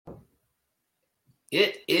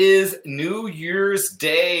It is New Year's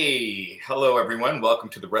Day. Hello, everyone. Welcome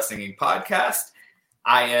to the Wrestling Inc. podcast.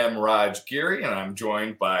 I am Raj Giri, and I'm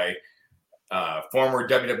joined by former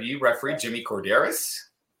WWE referee Jimmy Corderas.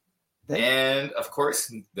 And, of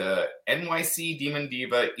course, the NYC Demon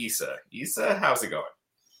Diva, Issa. Issa, how's it going?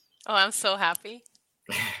 Oh, I'm so happy.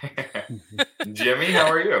 Jimmy, how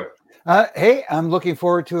are you? Hey, I'm looking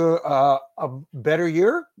forward to a better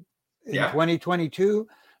year in 2022.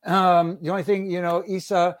 The only thing,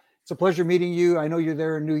 Issa, it's a pleasure meeting you. I know you're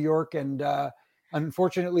there in New York, and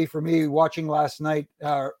unfortunately for me, watching last night,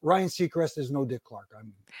 Ryan Seacrest is no Dick Clark.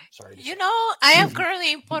 I'm sorry to say. I am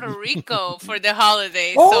currently in Puerto Rico for the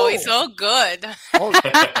holidays, so it's all good.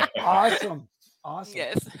 Awesome.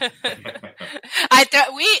 Yes. I thought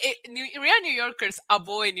real New Yorkers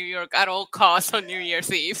avoid New York at all costs on New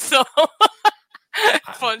Year's Eve. So,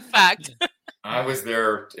 fun fact. I was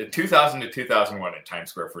there in 2000 to 2001 at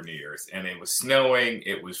Times Square for New Year's, and it was snowing.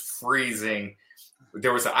 It was freezing.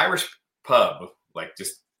 There was an Irish pub, like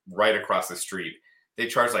just right across the street. They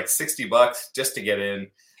charged like $60 just to get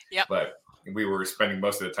in. Yep. But we were spending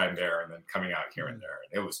most of the time there and then coming out here and there.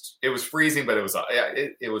 And it was freezing, but it was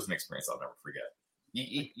an experience I'll never forget.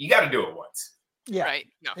 You got to do it once. Yeah, right.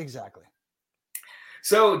 No. Exactly.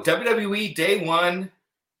 So WWE Day 1,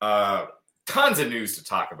 tons of news to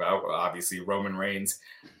talk about. Obviously, Roman Reigns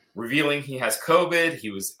revealing he has COVID. He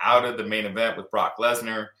was out of the main event with Brock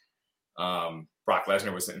Lesnar. Brock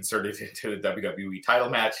Lesnar was inserted into the WWE title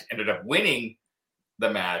match, ended up winning the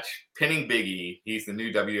match, pinning Big E. He's the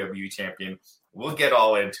new WWE champion. We'll get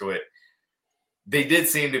all into it. They did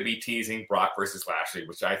seem to be teasing Brock versus Lashley,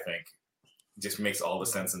 which I think just makes all the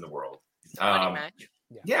sense in the world. Match.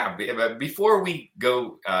 Yeah, but before we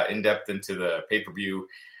go in depth into the pay-per-view,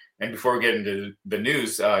 and before we get into the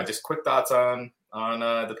news, just quick thoughts on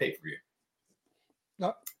the pay-per-view.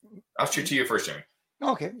 I'll shoot to you first, Jimmy.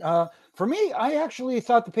 Okay. For me, I actually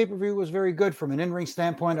thought the pay-per-view was very good from an in-ring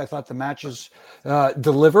standpoint. I thought the matches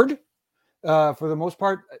delivered for the most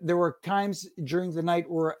part. There were times during the night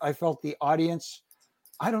where I felt the audience,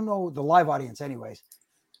 I don't know, the live audience anyways,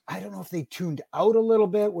 I don't know if they tuned out a little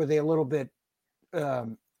bit. Were they a little bit, a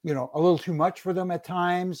little too much for them at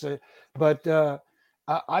times? But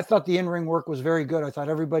I thought the in-ring work was very good. I thought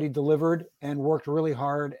everybody delivered and worked really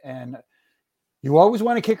hard. And you always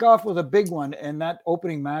want to kick off with a big one. And that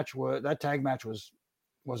opening match, that tag match was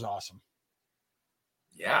awesome.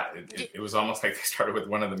 Yeah, it was almost like they started with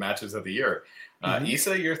one of the matches of the year.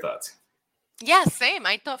 Issa, your thoughts? Yeah, same.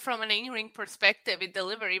 I thought from an in-ring perspective, it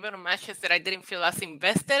delivered even on matches that I didn't feel as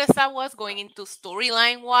invested as I was going into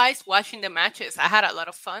storyline-wise. Watching the matches, I had a lot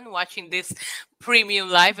of fun watching this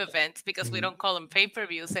premium live events because we don't call them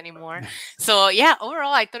pay-per-views anymore. So yeah,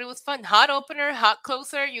 overall, I thought it was fun. Hot opener, hot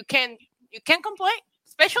closer. You can't complain,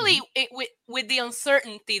 especially with the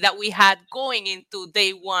uncertainty that we had going into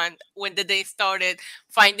day one when the day started,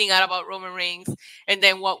 finding out about Roman Reigns, and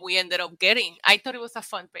then what we ended up getting. I thought it was a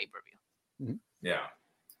fun pay-per-view. Yeah.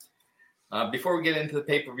 Before we get into the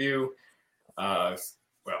pay-per-view,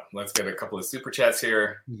 let's get a couple of super chats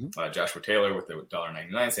here. Joshua Taylor with the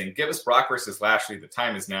 $1.99 saying, "Give us Brock versus Lashley. The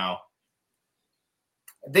time is now."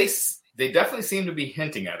 They definitely seem to be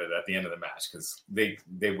hinting at it at the end of the match because they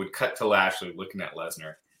would cut to Lashley looking at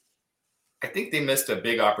Lesnar. I think they missed a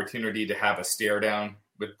big opportunity to have a stare down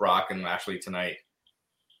with Brock and Lashley tonight.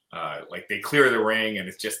 Like they clear the ring and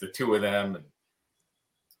it's just the two of them.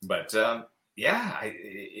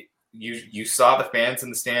 You saw the fans in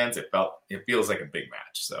the stands. It feels like a big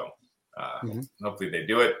match. So hopefully they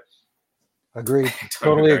do it. Agreed.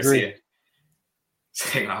 Totally agree.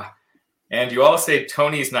 And you all say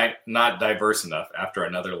Tony's not diverse enough after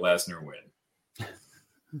another Lesnar win.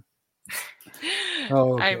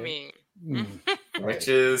 Okay. I mean, which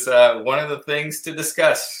is one of the things to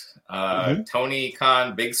discuss. Tony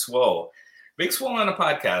Khan, Big Swole on a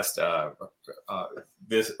podcast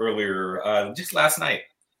this earlier, just last night.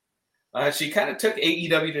 She kind of took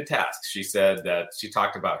AEW to task. She said that she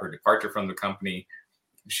talked about her departure from the company.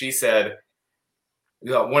 She said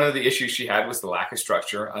one of the issues she had was the lack of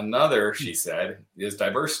structure. Another, she said, is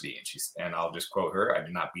diversity. And I'll just quote her, "I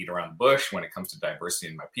do not beat around the bush when it comes to diversity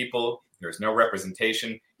in my people. There's no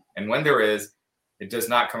representation. And when there is, it does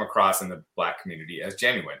not come across in the Black community as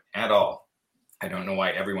genuine at all. I don't know why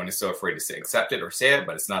everyone is so afraid to accept it or say it,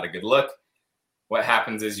 but it's not a good look. What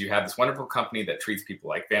happens is you have this wonderful company that treats people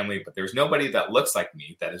like family, but there's nobody that looks like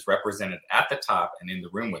me that is represented at the top and in the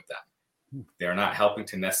room with them. They are not helping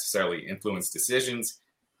to necessarily influence decisions,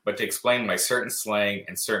 but to explain why certain slang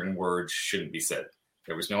and certain words shouldn't be said.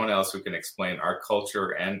 There was no one else who can explain our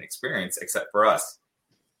culture and experience except for us."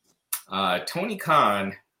 Tony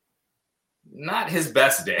Khan not his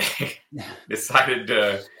best day, decided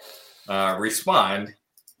to respond.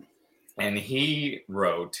 And he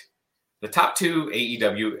wrote, the top 2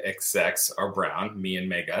 AEW execs are Brown, me and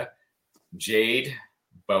Mega, Jade,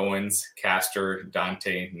 Bowens, Caster,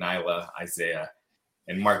 Dante, Nyla, Isaiah,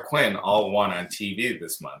 and Mark Quinn all won on TV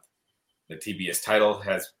this month. The TBS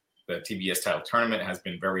title tournament has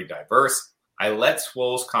been very diverse. I let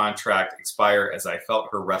Swole's contract expire as I felt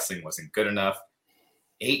her wrestling wasn't good enough.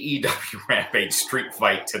 AEW Rampage street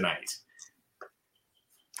fight tonight.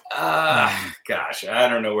 Gosh, I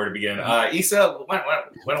don't know where to begin. Issa, why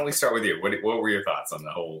don't we start with you? What were your thoughts on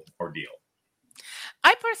the whole ordeal?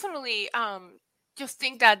 I personally just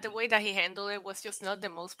think that the way that he handled it was just not the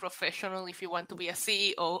most professional. If you want to be a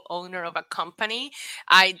CEO, owner of a company,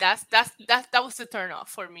 that was the turn off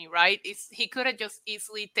for me, right? He could have just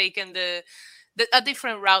easily taken a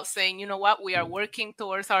different route, saying, you know what, we are working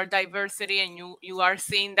towards our diversity, and you are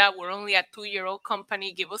seeing that we're only a 2-year-old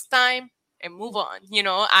company. Give us time and move on.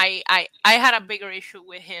 I had a bigger issue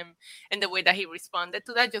with him and the way that he responded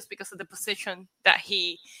to that, just because of the position that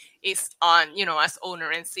he is on, as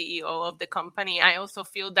owner and CEO of the company. I also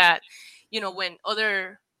feel that, when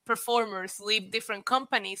other performers leave different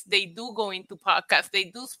companies, they do go into podcasts, they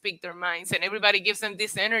do speak their minds, and everybody gives them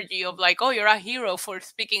this energy of like, oh, you're a hero for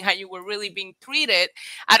speaking how you were really being treated.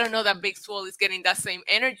 I don't know that Big Swole is getting that same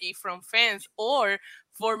energy from fans or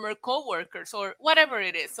former co-workers or whatever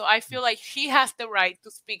it is. So I feel like she has the right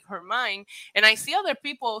to speak her mind. And I see other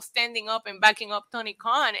people standing up and backing up Tony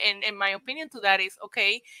Khan. And my opinion to that is,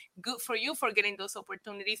 okay, good for you for getting those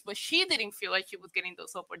opportunities. But she didn't feel like she was getting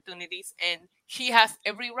those opportunities. And she has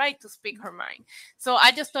every right to speak her mind. So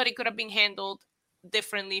I just thought it could have been handled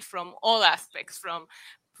differently from all aspects, from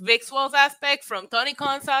Big Swole's aspect, from Tony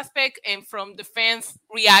Khan's aspect, and from the fans'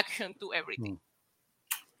 reaction to everything.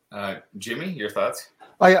 Jimmy, your thoughts?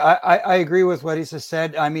 I agree with what he just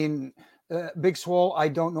said. I mean, Big Swole, I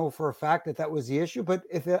don't know for a fact that was the issue, but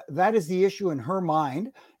if that is the issue in her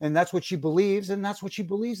mind, and that's what she believes, and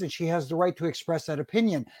she has the right to express that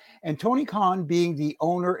opinion. And Tony Khan, being the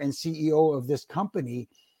owner and CEO of this company,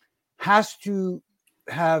 has to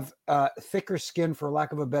have thicker skin, for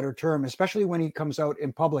lack of a better term, especially when he comes out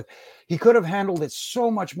in public. He could have handled it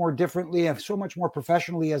so much more differently and so much more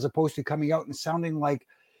professionally, as opposed to coming out and sounding like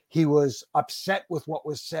he was upset with what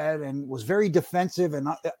was said and was very defensive and,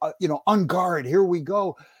 on guard. Here we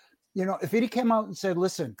go. If he came out and said,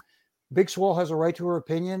 listen, Big Swole has a right to her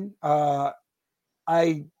opinion. I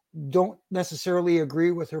don't necessarily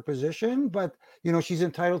agree with her position, but, she's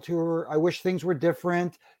entitled to her. I wish things were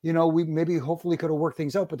different. We maybe hopefully could have worked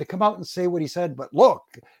things out, but to come out and say what he said, but look,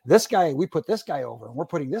 this guy, we put this guy over and we're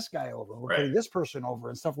putting this guy over. And we're putting this person over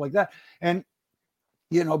and stuff like that. And,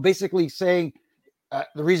 basically saying,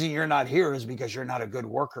 the reason you're not here is because you're not a good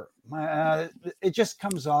worker. It just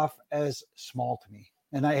comes off as small to me.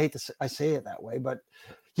 And I hate to say it that way, but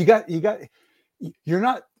you're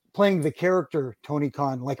not playing the character, Tony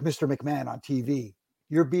Khan, like Mr. McMahon on TV.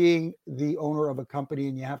 You're being the owner of a company,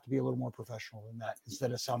 and you have to be a little more professional than that,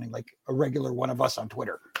 instead of sounding like a regular one of us on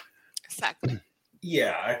Twitter. Exactly.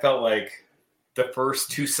 Yeah, I felt like the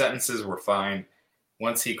first 2 sentences were fine.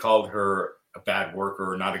 Once he called her a bad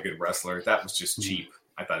worker or not a good wrestler, that was just cheap.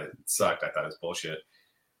 I thought it sucked. I thought it was bullshit.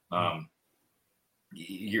 When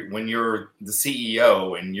you're the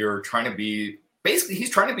CEO and you're trying to be, basically he's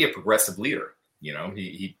trying to be a progressive leader.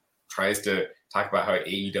 He tries to talk about how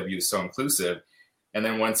AEW is so inclusive. And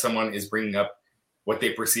then when someone is bringing up what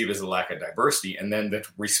they perceive as a lack of diversity, and then to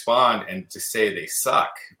respond and to say they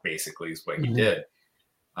suck, basically is what he did.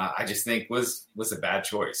 I just think was a bad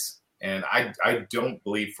choice. And I do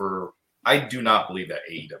not believe that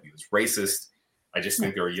AEW is racist. I just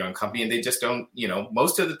think they're a young company, and they just don't,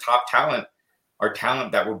 most of the top talent are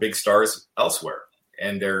talent that were big stars elsewhere,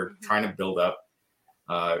 and they're trying to build up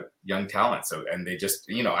young talent. So, and they just,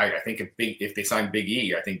 I think if they sign Big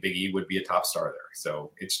E, I think Big E would be a top star there.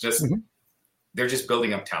 So it's just, they're just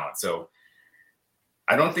building up talent. So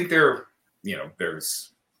I don't think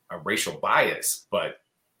there's a racial bias, but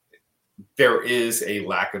there is a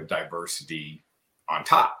lack of diversity on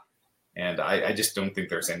top. And I just don't think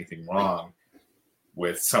there's anything wrong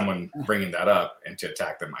with someone bringing that up and to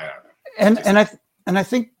attack them. I don't know. And I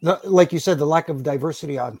think, like you said, the lack of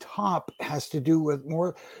diversity on top has to do with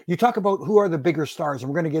more. You talk about who are the bigger stars, and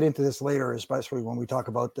we're going to get into this later, especially when we talk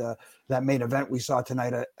about that main event we saw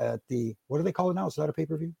tonight at the, what do they call it now? Is that a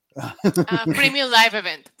pay-per-view? Premium live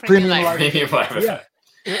event. Premium live event.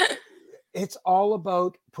 Yeah. It's all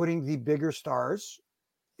about putting the bigger stars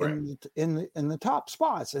in the top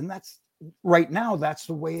spots, and that's right now. That's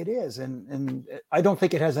the way it is, and I don't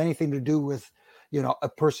think it has anything to do with a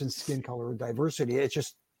person's skin color or diversity. It's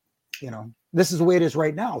just, this is the way it is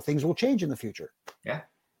right now. Things will change in the future. Yeah.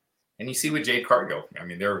 And you see with Jade Cargill, I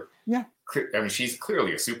mean, she's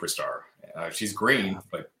clearly a superstar. She's green,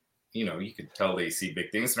 but you could tell they see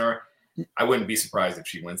big things in her. I wouldn't be surprised if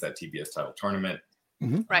she wins that TBS title tournament.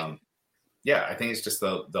 Mm-hmm. Right. I think it's just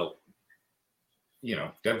the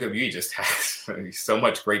WWE just has so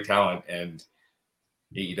much great talent, and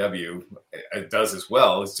AEW does as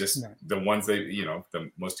well. It's just the ones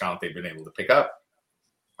the most talent they've been able to pick up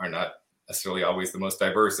are not necessarily always the most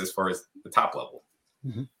diverse as far as the top level.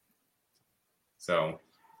 Mm-hmm. So,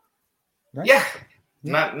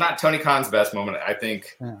 not Tony Khan's best moment. I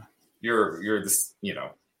think you're the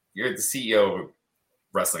CEO of a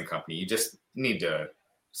wrestling company. You just need to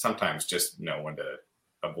sometimes just know when to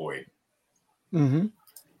avoid. Mm-hmm.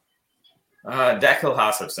 Dak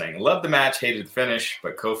Hill-Hassett saying, love the match, hated the finish,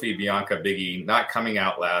 but Kofi, Bianca, Big E not coming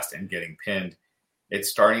out last and getting pinned. It's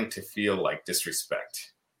starting to feel like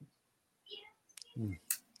disrespect.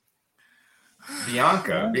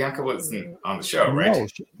 Bianca wasn't on the show, right?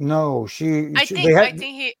 I think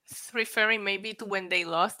he's referring maybe to when they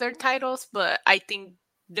lost their titles, but I think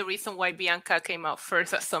the reason why Bianca came out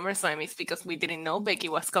first at SummerSlam is because we didn't know Becky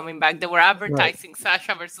was coming back. They were advertising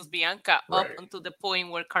Sasha versus Bianca up until the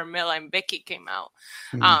point where Carmella and Becky came out.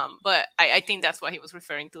 Mm-hmm. But I think that's what he was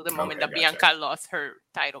referring to, the moment that Bianca lost her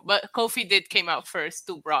title. But Kofi did come out first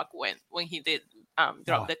to Brock when he did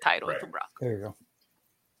drop the title to Brock. There you go.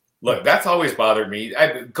 Look, that's always bothered me.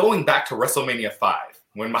 Going back to WrestleMania 5,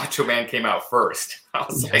 when Macho Man came out first, I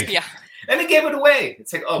was like, and they gave it away.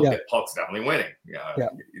 It's like, Hulk's definitely winning.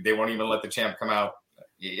 They won't even let the champ come out.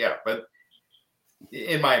 But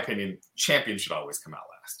in my opinion, champion should always come out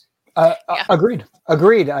last.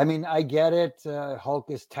 Agreed. I mean, I get it.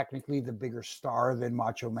 Hulk is technically the bigger star than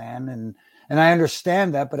Macho Man, and I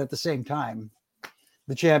understand that. But at the same time,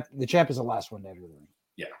 the champ is the last one to enter the ring.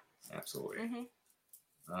 Yeah, absolutely.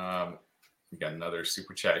 Mm-hmm. We got another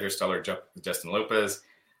super chat here. Stellar Justin Lopez.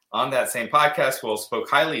 On that same podcast, Will spoke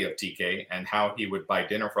highly of TK and how he would buy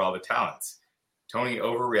dinner for all the talents. Tony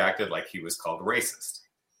overreacted like he was called racist.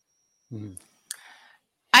 Mm-hmm.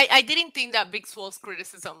 I didn't think that Big Swole's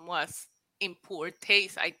criticism was in poor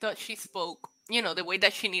taste. I thought she spoke, the way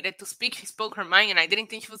that she needed to speak. She spoke her mind, and I didn't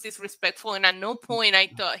think she was disrespectful. And at no point I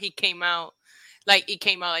thought it came out like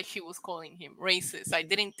she was calling him racist. I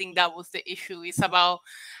didn't think that was the issue. It's about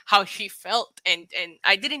how she felt. And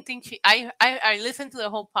I didn't think I listened to the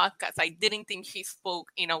whole podcast. I didn't think she spoke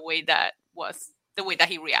in a way that was the way that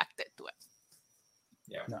he reacted to it.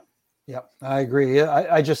 Yeah. No. Yeah, I agree.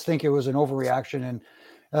 I just think it was an overreaction.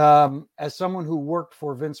 And as someone who worked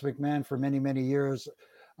for Vince McMahon for many, many years,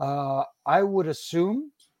 I would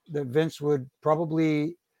assume that Vince would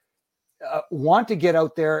probably want to get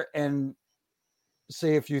out there and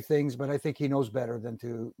say a few things, but I think he knows better than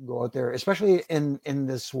to go out there, especially in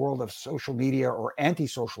this world of social media or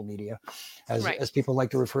anti-social media, as people like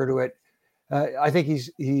to refer to it. I think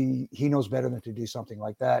he knows better than to do something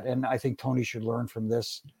like that. And I think Tony should learn from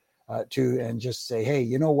this too, and just say, hey,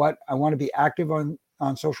 you know what? I want to be active on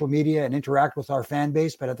social media and interact with our fan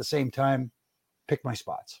base, but at the same time, pick my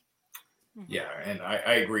spots. Yeah, and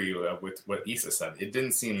I agree with what Issa said. It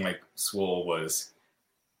didn't seem like Swole was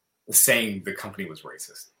saying the company was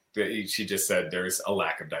racist. She just said there's a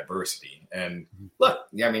lack of diversity. And look,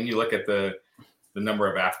 I mean, you look at the number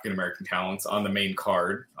of African-American talents on the main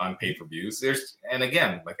card on pay-per-views. And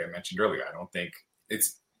again, like I mentioned earlier, I don't think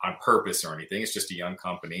it's on purpose or anything. It's just a young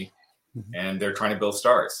company, and they're trying to build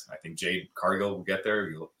stars. I think Jade Cargill will get there.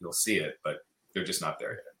 You'll see it, but they're just not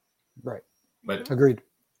there yet. Right. But agreed.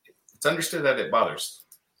 It's understood that it bothers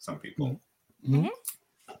some people.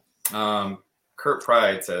 Mm-hmm. Kurt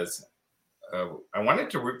Pride says, I wanted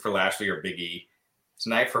to root for Lashley or Big E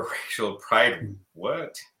tonight for racial pride.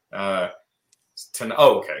 What? Okay.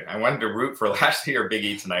 I wanted to root for Lashley or Big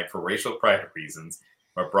E tonight for racial pride reasons,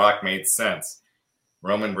 but Brock made sense.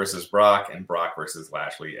 Roman versus Brock and Brock versus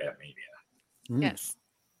Lashley at Mania. Yes.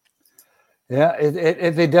 Yeah,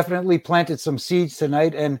 they definitely planted some seeds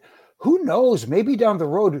tonight. And who knows, maybe down the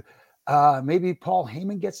road, maybe Paul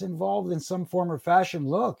Heyman gets involved in some form or fashion.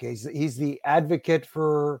 Look, he's the advocate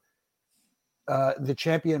for the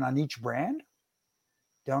champion on each brand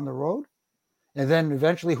down the road. And then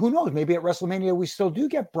eventually, who knows, maybe at WrestleMania, we still do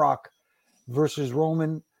get Brock versus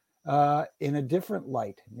Roman in a different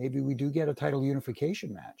light. Maybe we do get a title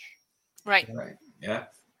unification match. Right. Yeah.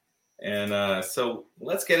 And so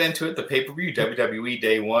let's get into it. The pay-per-view, WWE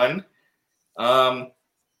Day 1.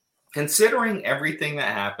 Considering everything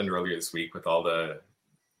that happened earlier this week with all the,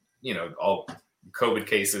 all COVID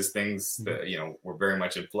cases, things that, were very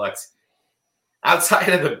much in flux, outside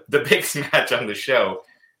of the biggest match on the show,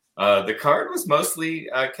 the card was mostly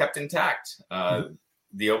kept intact.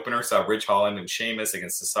 The opener saw Ridge Holland and Sheamus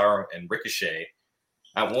against Cesaro and Ricochet.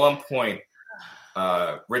 At one point,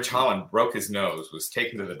 Ridge Holland broke his nose, was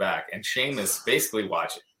taken to the back, and Sheamus basically won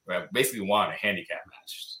a handicap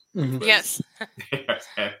match. Mm-hmm. Yes.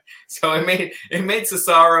 So it made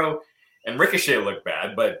Cesaro and Ricochet look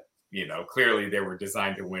bad, but clearly they were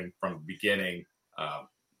designed to win from the beginning.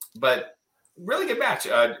 But really good match.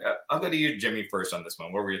 I'll go to you, Jimmy, first on this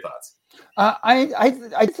one. What were your thoughts?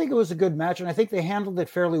 I think it was a good match, and I think they handled it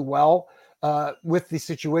fairly well with the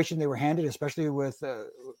situation they were handed, especially with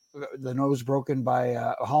the nose broken by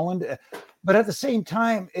Holland. But at the same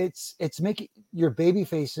time, it's making your baby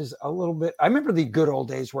faces a little bit. I remember the good old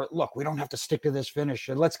days where, look, we don't have to stick to this finish,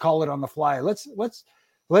 and let's call it on the fly. Let's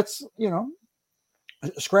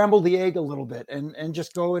scramble the egg a little bit and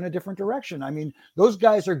just go in a different direction. I mean, those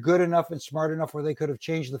guys are good enough and smart enough where they could have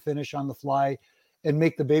changed the finish on the fly and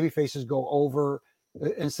make the baby faces go over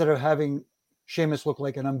instead of having Sheamus look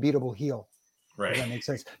like an unbeatable heel. Right. Does that make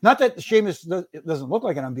sense? Not that Sheamus doesn't look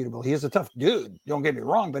like an unbeatable. He is a tough dude. Don't get me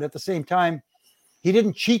wrong. But at the same time, he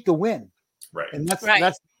didn't cheat the win. Right. And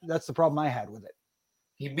that's the problem I had with it.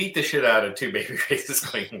 He beat the shit out of two baby faces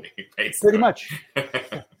cleanly. Pretty much.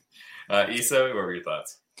 Issa, what were your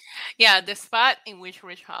thoughts? Yeah, the spot in which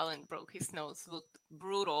Ridge Holland broke his nose looked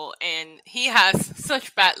brutal, and he has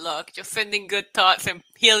such bad luck, just sending good thoughts and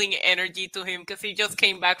healing energy to him because he just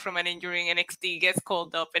came back from an injury in NXT, gets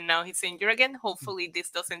called up, and now he's injured again. Hopefully this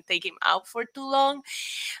doesn't take him out for too long.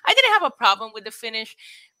 I didn't have a problem with the finish.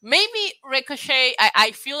 Maybe Ricochet, I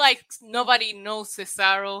feel like nobody knows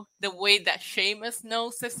Cesaro the way that Sheamus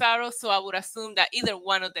knows Cesaro, so I would assume that either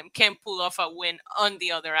one of them can pull off a win on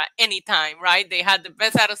the other at any time, right? They had the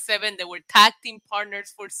best out of 7. They were tag team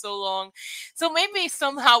partners for so long. So maybe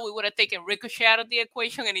somehow we would have taken Ricochet out of the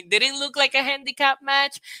equation and it didn't look like a handicap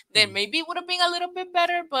match. Then maybe it would have been a little bit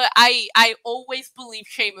better, but I always believe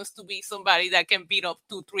Sheamus to be somebody that can beat up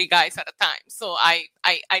 2-3 guys at a time. So I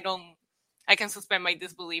can suspend my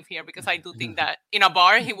disbelief here because I do think that in a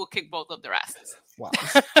bar, he will kick both of their asses. Wow.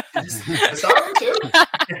 Cesaro too?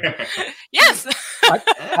 Yes.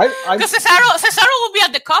 Because Cesaro will be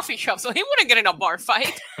at the coffee shop, so he wouldn't get in a bar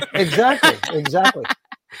fight. Exactly.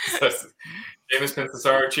 So, Sheamus and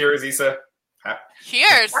Cesaro, cheers, Issa.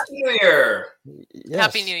 Cheers. Happy New Year. Yes.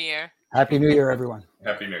 Happy New Year. Happy New Year, everyone.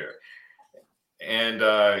 Happy New Year. And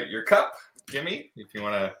your cup, Jimmy, if you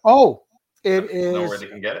want to know where they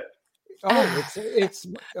can get it. Oh, it's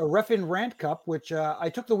a Reffin Rant Cup, which I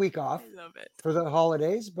took the week off for the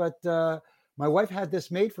holidays, but my wife had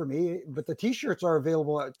this made for me, but the t-shirts are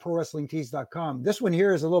available at prowrestlingtees.com. This one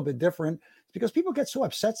here is a little bit different because people get so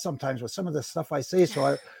upset sometimes with some of the stuff I say.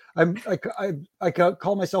 So I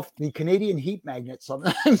call myself the Canadian heat magnet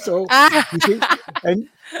sometimes. So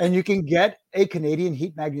you can get a Canadian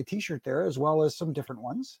heat magnet t-shirt there as well as some different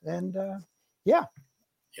ones. And yeah.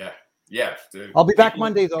 I'll be back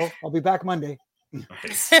Monday, though.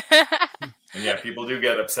 Nice. And yeah, people do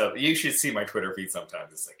get upset. You should see my Twitter feed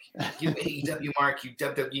sometimes. It's like, you AEW mark, you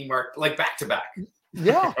WWE mark, like back to back.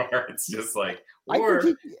 Yeah. It's just like, I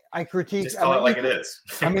critique. Just call it like it is.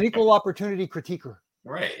 I'm an equal opportunity critiquer.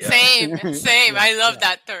 Right. Yeah. Same. I love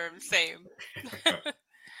that term. Same.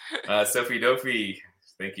 Sophie Dopey.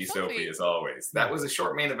 Thank you, Sophie, as always. That was a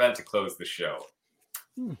short main event to close the show.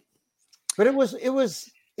 But it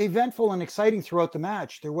was eventful and exciting throughout the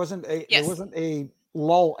match. There wasn't a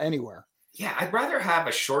lull anywhere. Yeah, I'd rather have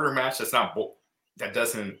a shorter match that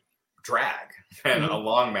doesn't drag than a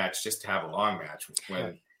long match just to have a long match.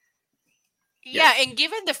 And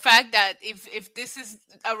given the fact that if this is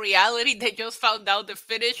a reality, they just found out the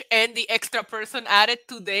finish and the extra person added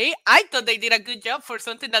today, I thought they did a good job for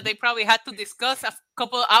something that they probably had to discuss a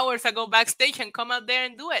couple of hours ago backstage and come out there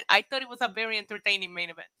and do it. I thought it was a very entertaining main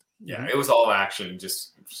event. Yeah, it was all action,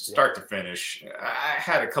 just start to finish. I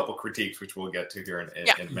had a couple critiques, which we'll get to here in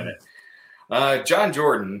a minute. John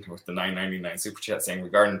Jordan with the $9.99 super chat saying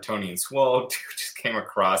regarding Tony and Swole, just came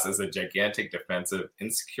across as a gigantic defensive,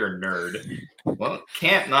 insecure nerd. Well,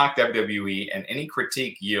 can't knock WWE, and any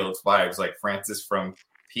critique yields vibes like Francis from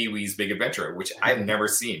Pee-wee's Big Adventure, which I've never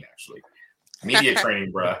seen actually. Media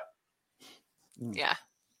training, bruh. Yeah.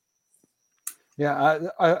 Yeah,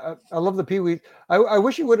 I love the Pee-wee. I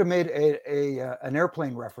wish he would have made an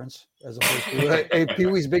airplane reference as opposed to a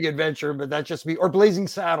Pee-wee's Big Adventure, but that's just me. Or Blazing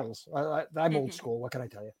Saddles. I'm old school. What can I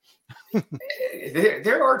tell you?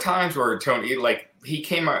 There are times where Tony, like he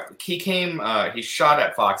shot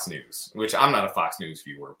at Fox News, which I'm not a Fox News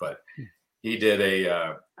viewer, but he did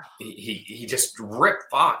he just ripped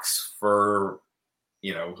Fox for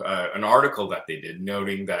an article that they did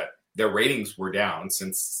noting that their ratings were down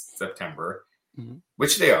since September,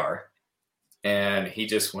 which they are. And he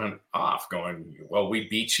just went off going, well, we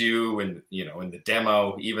beat you in the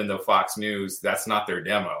demo, even though Fox News, that's not their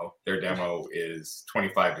demo. Their demo is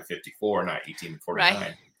 25-54, not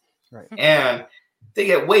 18-49. Right. And they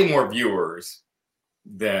get way more viewers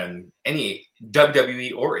than any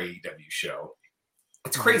WWE or AEW show.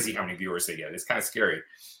 It's crazy how many viewers they get. It's kind of scary.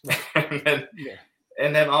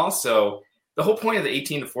 And then also, the whole point of the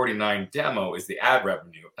 18-49 demo is the ad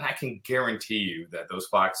revenue. And I can guarantee you that those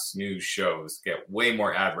Fox News shows get way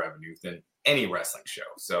more ad revenue than any wrestling show.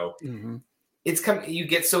 So you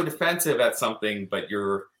get so defensive at something, but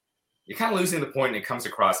you're kind of losing the point, and it comes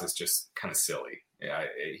across as just kind of silly. Yeah,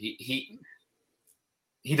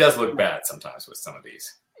 he does look bad sometimes with some of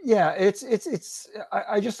these. Yeah, it's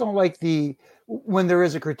I just don't like when there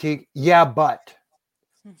is a critique. Yeah, but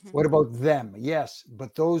what about them? Yes,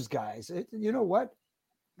 but those guys. You know what?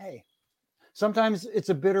 Hey, sometimes it's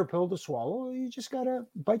a bitter pill to swallow. You just gotta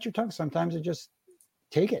bite your tongue. Sometimes and just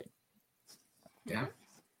take it. Yeah.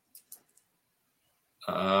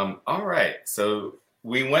 All right. So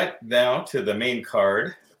we went now to the main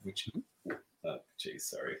card, which. Geez,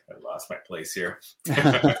 sorry, I lost my place here.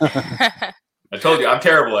 I told you, I'm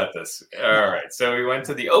terrible at this. All right, so we went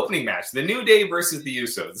to the opening match, the New Day versus the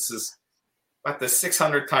Usos. This is about the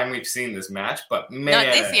 600th time we've seen this match, but man.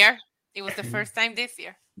 Not this year. It was the first time this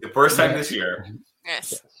year. The first time this year.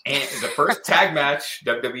 Yes. And the first tag match,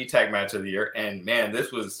 WWE tag match of the year. And man,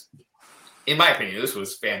 this was, in my opinion, this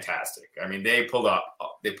was fantastic. I mean, they pulled up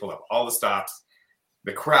all the stops.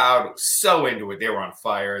 The crowd was so into it. They were on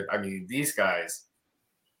fire. I mean, these guys,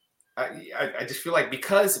 I just feel like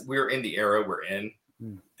because we're in the era we're in,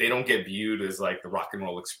 they don't get viewed as like the Rock and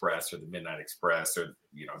Roll Express or the Midnight Express or,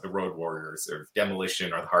 the Road Warriors or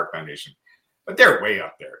Demolition or the Hart Foundation. But they're way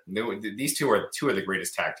up there. These two are two of the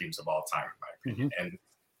greatest tag teams of all time, in my opinion. And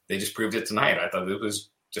they just proved it tonight. I thought it was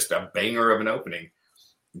just a banger of an opening.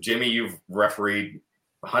 Jimmy, you've refereed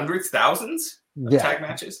hundreds, thousands of tag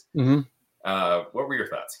matches. What were your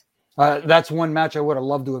thoughts? That's one match I would have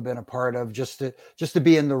loved to have been a part of, just to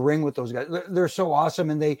be in the ring with those guys. They're so awesome,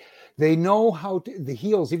 and they know how to, the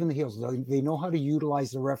heels they know how to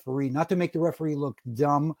utilize the referee, not to make the referee look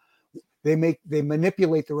dumb. They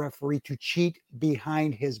manipulate the referee to cheat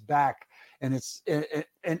behind his back, and I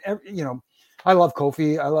love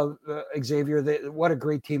Kofi, I love Xavier. What a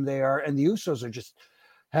great team they are, and the Usos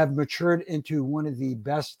have matured into one of the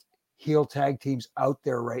best heel tag teams out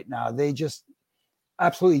there right now. They just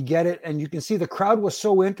absolutely get it. And you can see the crowd was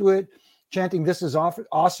so into it, chanting, "This is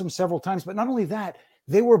awesome" several times. But not only that,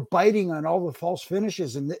 they were biting on all the false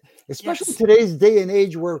finishes. And especially today's day and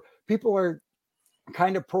age where people are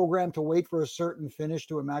kind of programmed to wait for a certain finish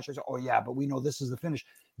to a match. Say, oh yeah, but we know this is the finish.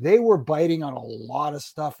 They were biting on a lot of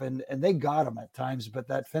stuff, and they got them at times. But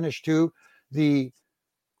that finish too, the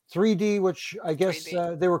 3D, which I guess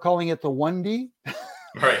they were calling it the 1D.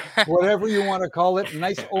 Right. Whatever you want to call it.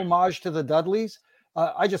 Nice homage to the Dudleys.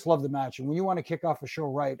 I just love the match. And when you want to kick off a show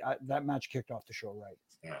right, that match kicked off the show right.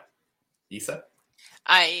 Yeah. Isa?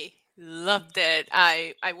 I loved it.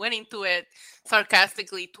 I went into it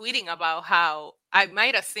sarcastically tweeting about how I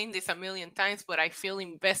might have seen this a million times, but I feel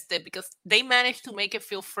invested because they managed to make it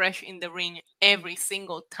feel fresh in the ring every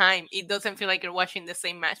single time. It doesn't feel like you're watching the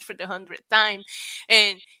same match for the 100th time.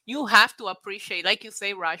 And you have to appreciate, like you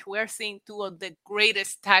say, Raj, we're seeing two of the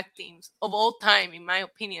greatest tag teams of all time, in my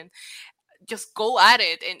opinion, just go at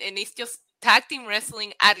it. And it's just tag team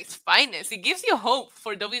wrestling at its finest. It gives you hope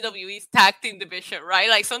for WWE's tag team division, right?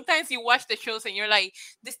 Like sometimes you watch the shows and you're like,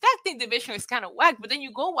 this tag team division is kind of whack, but then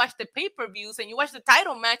you go watch the pay-per-views and you watch the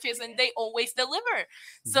title matches and they always deliver.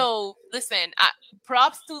 So listen,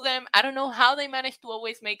 props to them. I don't know how they managed to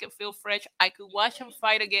always make it feel fresh. I could watch them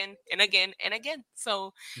fight again and again and again.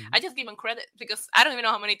 So I just give them credit because I don't even know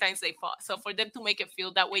how many times they fought. So for them to make it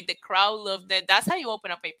feel that way, the crowd loved it. That's how you open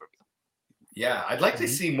a pay-per-view. Yeah, I'd like to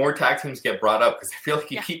see more tag teams get brought up because I feel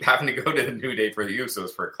like you keep having to go to the New Day for the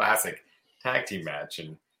Usos for a classic tag team match.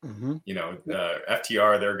 And,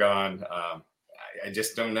 FTR, they're gone. I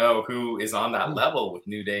just don't know who is on that level with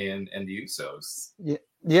New Day and the Usos.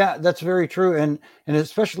 Yeah, that's very true. And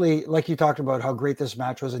especially like you talked about how great this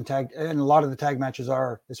match was in tag, and a lot of the tag matches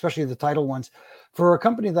are, especially the title ones, for a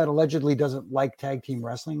company that allegedly doesn't like tag team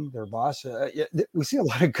wrestling, their boss, we see a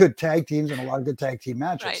lot of good tag teams and a lot of good tag team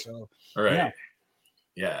matches. Right. So,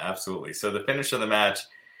 Yeah, absolutely. So the finish of the match,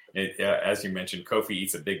 as you mentioned, Kofi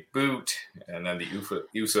eats a big boot, and then the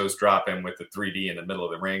Usos drop him with the 3D in the middle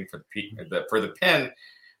of the ring for the pin.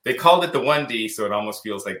 They called it the 1D, so it almost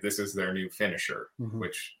feels like this is their new finisher,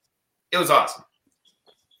 which it was awesome.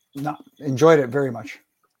 No, enjoyed it very much.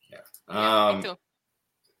 Yeah. Me too.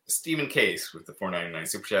 Stephen Case with the $4.99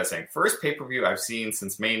 super chat saying, first pay-per-view I've seen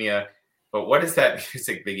since Mania, but what is that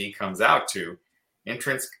music Big E comes out to?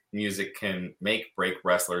 Entrance music can break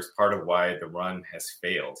wrestlers, part of why the run has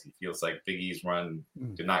failed. He feels like Big E's run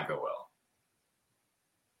did not go well.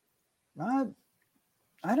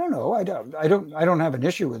 I don't know. I don't have an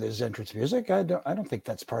issue with his entrance music. I don't think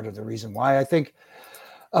that's part of the reason why. I think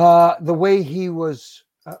the way he was,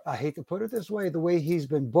 I hate to put it this way, the way he's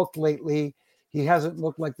been booked lately, he hasn't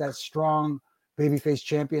looked like that strong babyface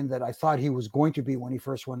champion that I thought he was going to be when he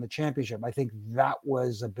first won the championship. I think that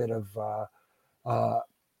was a bit of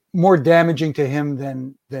more damaging to him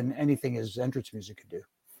than anything his entrance music could do.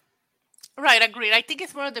 Right, agreed. I think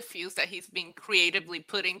it's more of the fuse that he's been creatively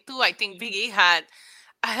put into. I think Big E had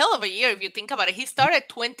a hell of a year if you think about it. He started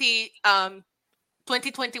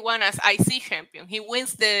 2021 as IC champion. He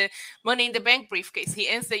wins the Money in the Bank briefcase. He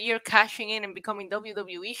ends the year cashing in and becoming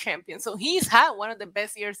WWE champion. So he's had one of the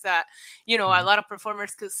best years that, a lot of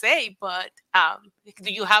performers could say. But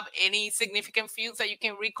do you have any significant feuds that you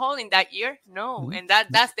can recall in that year? No. And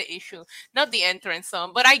that's the issue, not the entrance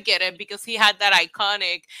song. But I get it because he had that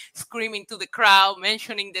iconic screaming to the crowd,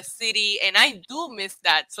 mentioning the city. And I do miss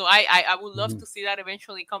that. So I would love to see that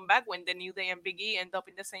eventually come back when the New Day and Big E end up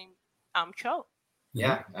in the same show.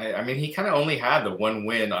 Yeah, I mean, he kind of only had the one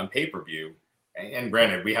win on pay-per-view. And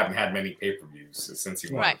granted, we haven't had many pay-per-views since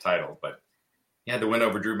he won the title. But he had the win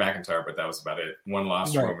over Drew McIntyre, but that was about it. One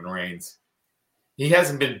loss to Roman Reigns. He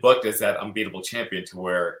hasn't been booked as that unbeatable champion to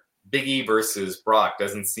where Big E versus Brock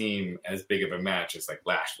doesn't seem as big of a match as like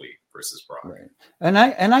Lashley versus Brock. Right. And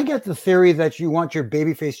I get the theory that you want your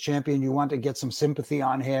babyface champion, you want to get some sympathy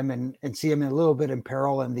on him and see him a little bit in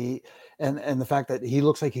peril and the fact that he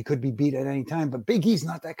looks like he could be beat at any time. But Big E's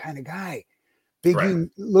not that kind of guy. Big E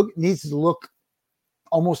needs to look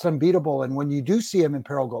almost unbeatable. And when you do see him in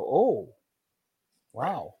peril, go, oh,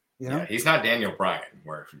 wow. Yeah, he's not Daniel Bryan.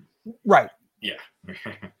 Right. Yeah.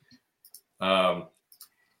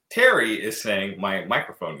 Terry is saying my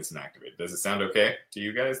microphone isn't activated. Does it sound okay to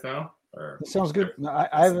you guys now? Or it sounds good. No,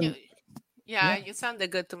 I haven't. Yeah, you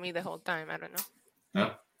sounded good to me the whole time. I don't know.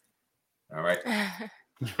 Oh. All right.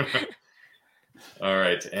 All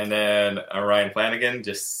right. And then Ryan Flanagan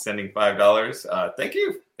just sending $5. Thank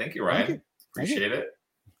you, Ryan. Appreciate it.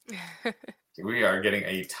 We are getting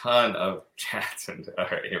a ton of chats. And all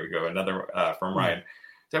right, here we go. Another from Ryan.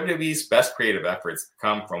 WWE's best creative efforts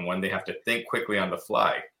come from when they have to think quickly on the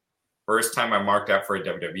fly. First time I marked out for a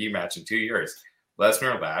WWE match in 2 years.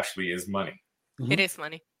 Lesnar Lashley is money. It is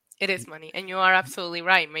money. It is money. And you are absolutely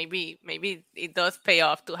right. Maybe it does pay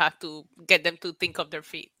off to have to get them to think of their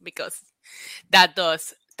feet because that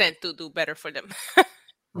does tend to do better for them.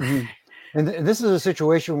 And this is a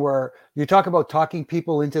situation where you talk about talking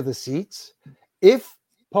people into the seats. If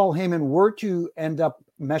Paul Heyman were to end up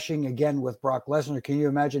meshing again with Brock Lesnar, can you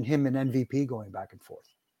imagine him and MVP going back and forth?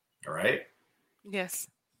 All right. Yes.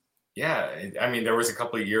 Yeah. I mean, there was a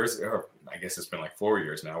couple of years, or I guess it's been like 4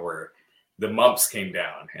 years now, where the Mumps came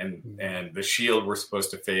down and the Shield were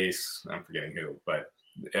supposed to face, I'm forgetting who, but,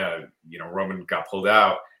 Roman got pulled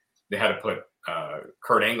out. They had to put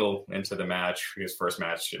Kurt Angle into the match, his first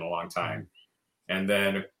match in a long time. And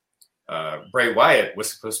then Bray Wyatt was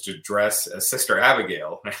supposed to dress as Sister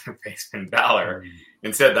Abigail, face Finn Balor.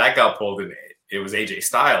 Instead, that got pulled, and it was AJ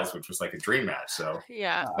Styles, which was like a dream match. So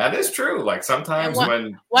yeah, that is true. Like sometimes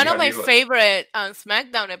when one of my favorite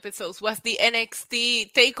SmackDown episodes was the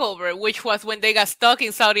NXT takeover, which was when they got stuck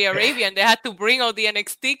in Saudi Arabia and they had to bring all the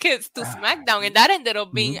NXT kids to SmackDown, and that ended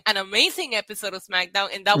up being an amazing episode of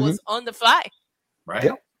SmackDown, and that was on the fly. Right.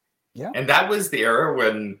 Yeah. And that was the era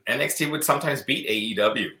when NXT would sometimes beat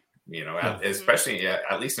AEW. Especially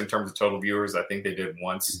at least in terms of total viewers. I think they did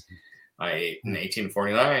once. In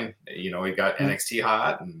 1849, it got NXT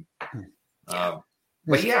hot, and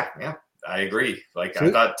but yeah, I agree. Like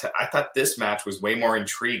I thought this match was way more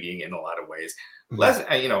intriguing in a lot of ways.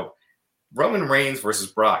 Roman Reigns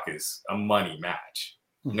versus Brock is a money match,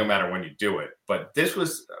 no matter when you do it. But this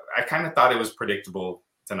was, I kind of thought it was predictable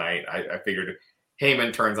tonight. I figured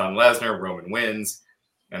Heyman turns on Lesnar, Roman wins,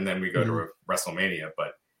 and then we go to WrestleMania.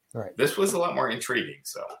 But this was a lot more intriguing.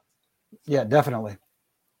 So yeah, definitely.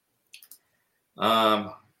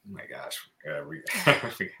 Oh my gosh.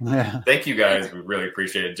 Thank you guys. We really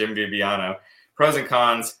appreciate it. Jim Viviano, pros and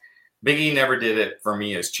cons. Big E never did it for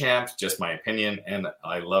me as champ, just my opinion. And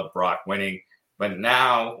I love Brock winning. But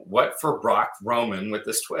now, what for Brock Roman with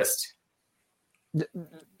this twist?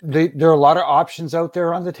 There are a lot of options out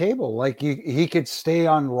there on the table. Like he could stay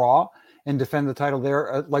on Raw and defend the title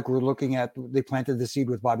there. Like we're looking at, they planted the seed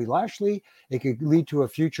with Bobby Lashley. It could lead to a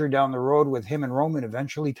future down the road with him and Roman,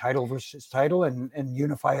 eventually title versus title, and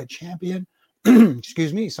unify a champion.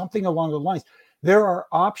 Excuse me, something along the lines. There are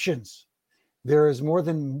options. There is more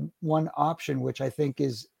than one option, which I think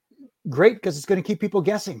is great because it's going to keep people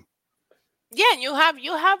guessing. Yeah, and you have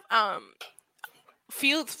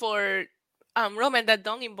fields for Roman that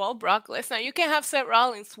don't involve Brock Lesnar. You can have Seth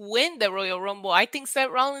Rollins win the Royal Rumble. I think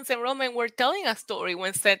Seth Rollins and Roman were telling a story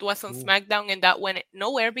when Seth was on SmackDown, and that went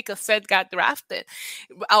nowhere because Seth got drafted.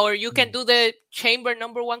 Or you can do the Chamber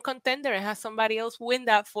 #1 contender and have somebody else win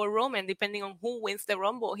that for Roman, depending on who wins the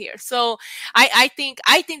Rumble here. So I think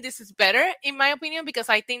this is better in my opinion, because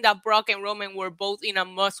I think that Brock and Roman were both in a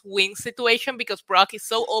must-win situation because Brock is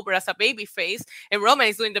so over as a babyface and Roman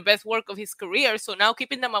is doing the best work of his career. So now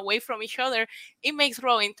keeping them away from each other, it makes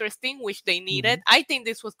Raw interesting, which they needed. I think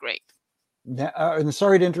this was great. And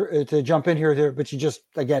sorry to jump in here, but you just,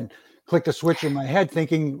 again, clicked a switch in my head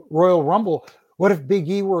thinking Royal Rumble. What if Big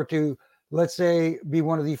E were to, let's say, be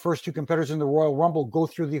one of the first two competitors in the Royal Rumble, go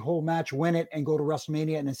through the whole match, win it, and go to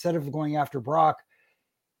WrestleMania, and instead of going after Brock,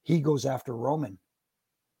 he goes after Roman.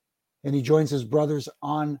 And he joins his brothers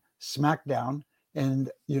on SmackDown. And,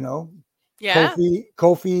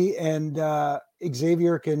 Kofi and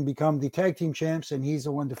Xavier can become the tag team champs, and he's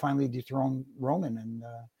the one to finally dethrone Roman, and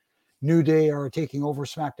New Day are taking over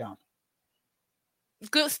SmackDown.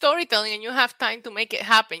 Good storytelling, and you have time to make it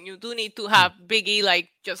happen. You do need to have Big E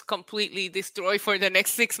just completely destroyed for the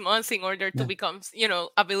next 6 months in order to become,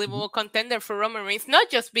 a believable contender for Roman Reigns. Not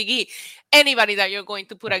just Big E, anybody that you're going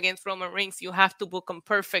to put against Roman Reigns, you have to book them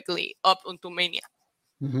perfectly up until Mania.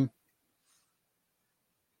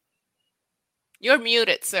 You're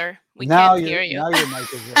muted, sir. We can't hear you. Now your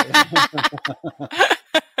mic is right.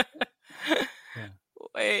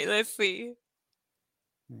 Wait, let's see.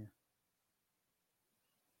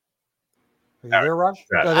 Are you there, Raj?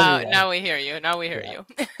 Now we hear you.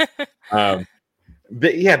 you.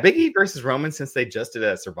 Big E versus Roman, since they just did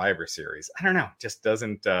a Survivor Series, I don't know. Just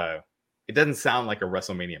doesn't it doesn't sound like a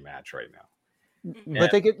WrestleMania match right now.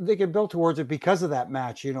 But they could build towards it because of that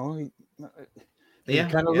match, kind of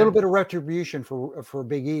a little bit of retribution for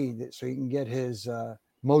Big E, so he can get his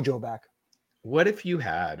mojo back. What if you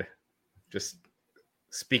had, just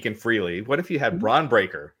speaking freely, what if you had Braun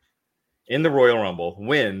Breaker in the Royal Rumble,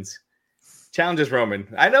 wins, challenges Roman?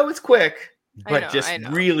 I know it's quick, but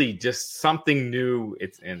really just something new.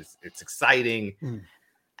 It's exciting.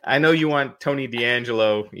 I know you want Tony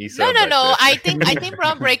D'Angelo, Issa. No. I think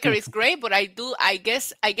Braun Breaker is great, but I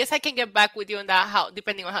guess I can get back with you on that,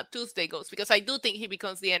 depending on how Tuesday goes, because I do think he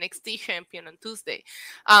becomes the NXT champion on Tuesday,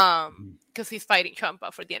 because he's fighting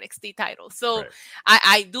Ciampa for the NXT title. So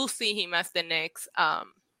I do see him as the next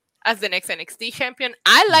NXT champion.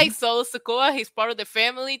 I like Solo Sikoa. He's part of the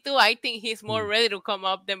family too. I think he's more ready to come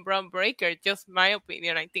up than Braun Breaker. Just my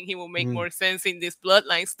opinion. I think he will make more sense in this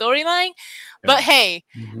Bloodline storyline. But hey,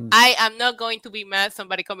 I am not going to be mad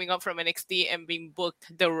somebody coming up from NXT and being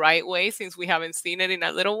booked the right way, since we haven't seen it in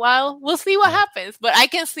a little while. We'll see what happens. But I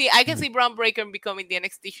can see Braun Breaker becoming the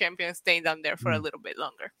NXT champion and staying down there for a little bit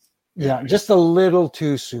longer. Yeah, just a little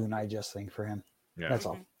too soon, I just think, for him. Yeah. That's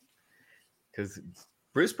all. Because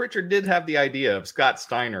Bruce Pritchard did have the idea of Scott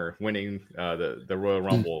Steiner winning the Royal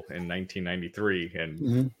Rumble in 1993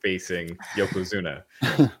 and facing Yokozuna.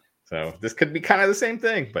 So this could be kind of the same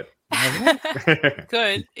thing, but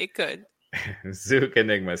it could. Zook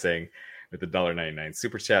Enigma saying with the $1.99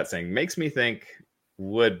 super chat saying, makes me think,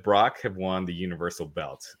 would Brock have won the Universal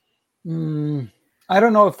belt? I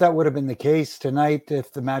don't know if that would have been the case tonight.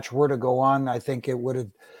 If the match were to go on, I think it would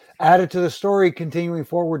have added to the story continuing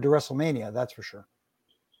forward to WrestleMania. That's for sure.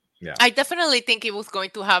 Yeah. I definitely think it was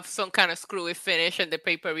going to have some kind of screwy finish, and the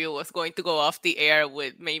pay-per-view was going to go off the air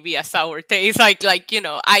with maybe a sour taste. I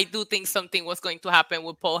do think something was going to happen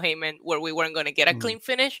with Paul Heyman where we weren't going to get a clean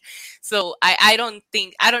finish. So I don't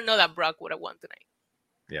know that Brock would have won tonight.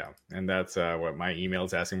 Yeah, and that's what my email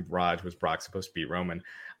is asking. Raj, was Brock supposed to beat Roman?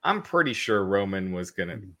 I'm pretty sure Heyman was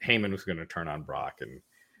gonna turn on Brock and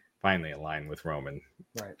finally align with Roman.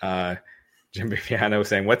 Right. Jim Bibiano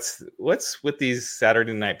saying, what's with these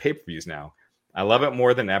Saturday night pay-per-views now? I love it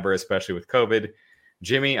more than ever, especially with COVID.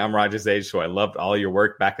 Jimmy, I'm Raj's age, so I loved all your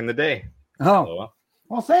work back in the day. Oh,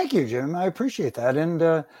 well, thank you, Jim. I appreciate that. And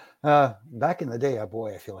back in the day,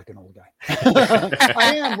 boy, I feel like an old guy.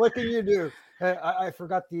 I am. What can you do? I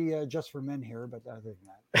forgot the Just for Men here, but other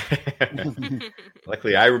than that.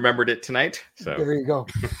 Luckily, I remembered it tonight. So there you go.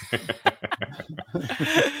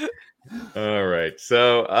 All right.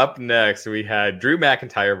 So up next, we had Drew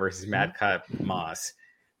McIntyre versus Madcap Moss.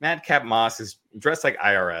 Madcap Moss is dressed like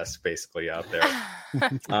IRS basically out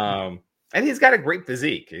there. And he's got a great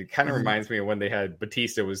physique. It kind of reminds me of when they had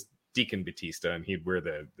Batista was Deacon Batista and he'd wear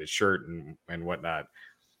the shirt and whatnot.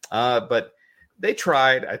 But they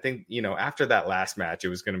tried. I think, after that last match, it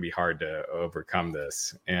was going to be hard to overcome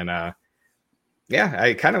this. And I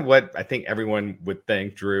kind of what I think everyone would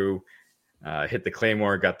think. Drew hit the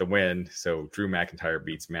Claymore, got the win. So Drew McIntyre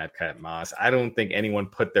beats Madcap Moss. I don't think anyone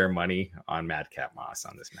put their money on Madcap Moss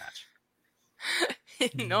on this match.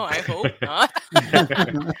 No, I hope not.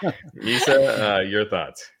 Lisa, your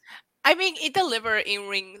thoughts? I mean, it delivered in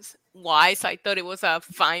rings wise. I thought it was a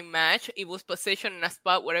fine match. It was positioned in a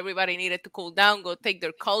spot where everybody needed to cool down, go take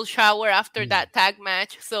their cold shower after that tag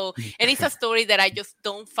match. So, and it's a story that I just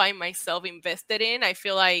don't find myself invested in. I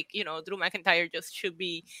feel like, Drew McIntyre just should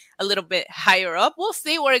be a little bit higher up. We'll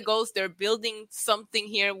see where it goes. They're building something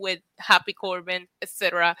here with Happy Corbin,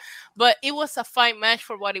 etc. But it was a fine match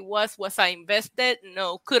for what it was. Was I invested?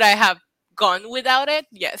 No. Could I have gone without it?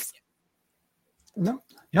 Yes.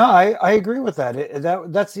 No, I agree with that.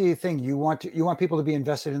 That's the thing. You want people to be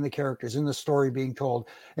invested in the characters, in the story being told.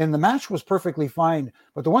 And the match was perfectly fine.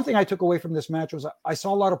 But the one thing I took away from this match was I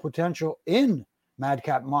saw a lot of potential in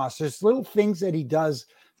Madcap Moss. There's little things that he does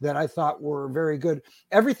that I thought were very good.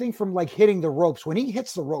 Everything from like hitting the ropes. When he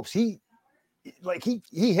hits the ropes, he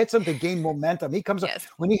hits them to gain momentum. He comes up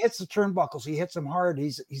when he hits the turnbuckles. He hits them hard.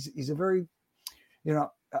 He's a very,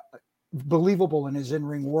 believable in his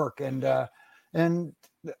in-ring work. And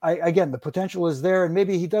again, the potential is there, and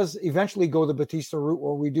maybe he does eventually go the Batista route,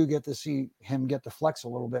 where we do get to see him get the flex a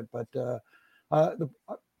little bit, but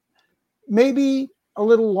maybe a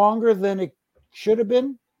little longer than it should have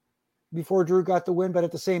been before Drew got the win. But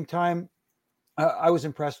at the same time, I was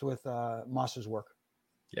impressed with Moss's work.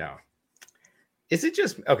 Yeah. Is it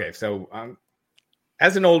just okay? So,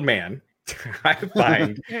 as an old man, I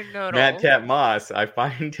find Madcap Moss. I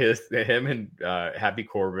find him and Happy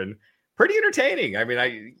Corbin pretty entertaining. I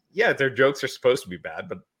mean, their jokes are supposed to be bad,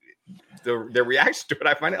 but their reaction to it,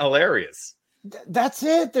 I find it hilarious. That's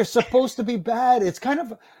it. They're supposed to be bad. It's kind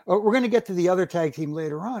of, we're going to get to the other tag team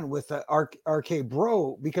later on with RK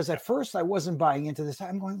Bro, because at first I wasn't buying into this.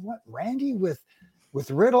 I'm going, what, Randy with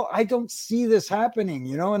Riddle? I don't see this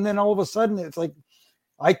happening, and then all of a sudden it's like,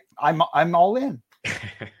 I'm all in.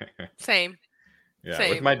 Same. Yeah, same.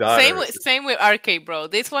 With my daughter. Same with RK Bro.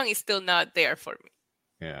 This one is still not there for me.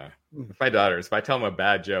 Yeah. With my daughters, if I tell them a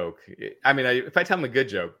bad joke, if I tell them a good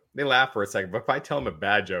joke, they laugh for a second. But if I tell them a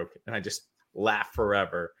bad joke and I just laugh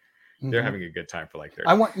forever, they're having a good time for like 30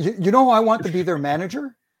 I want, who I want to be their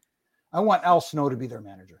manager? I want Al Snow to be their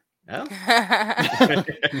manager. Oh?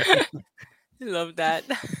 Love that.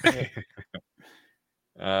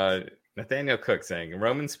 Nathaniel Cook saying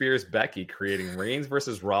Roman Spears Becky creating Reigns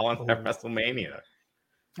versus Rollins at WrestleMania.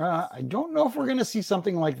 I don't know if we're going to see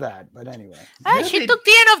something like that, but anyway. She took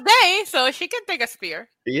the end of day, so she can take a spear.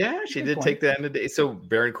 Yeah, she did take the end of day. So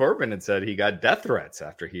Baron Corbin had said he got death threats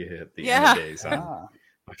after he hit the end of days on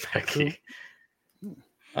Becky.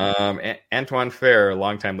 Antoine Fair,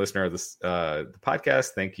 longtime listener of this the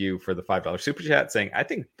podcast, thank you for the $5 super chat, saying I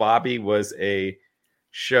think Bobby was a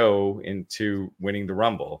show into winning the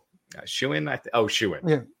Rumble. Shoo-in? Shoo-in.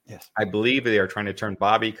 Yeah, yes. I believe they are trying to turn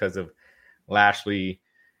Bobby because of Lashley.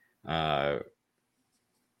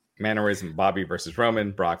 Mannerism, Bobby versus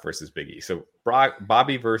Roman, Brock versus Big E. So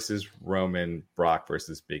Bobby versus Roman, Brock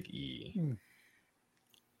versus Big E.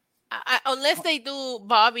 Unless they do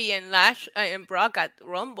Bobby and Lash and Brock at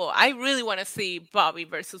Rumble, I really want to see Bobby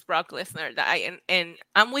versus Brock Lesnar. And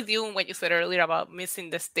I'm with you on what you said earlier about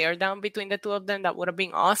missing the stare down between the two of them. That would have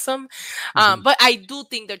been awesome. But I do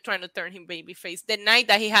think they're trying to turn him babyface. The night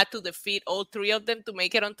that he had to defeat all three of them to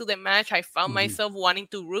make it onto the match, I found myself wanting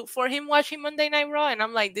to root for him watching Monday Night Raw, and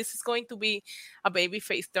I'm like, this is going to be a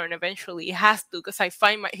babyface turn eventually. He has to, because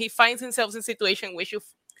he finds himself in a situation where you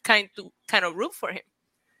kind of root for him.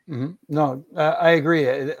 No, I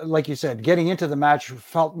agree. Like you said, getting into the match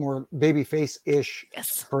felt more babyface-ish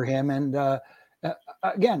for him. And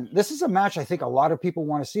again, this is a match I think a lot of people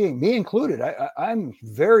want to see, me included. I'm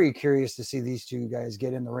very curious to see these two guys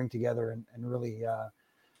get in the ring together and really.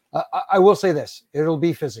 I will say this: it'll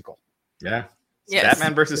be physical. Yeah,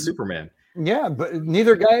 Batman versus Superman. Yeah, but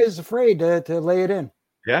neither guy is afraid to lay it in.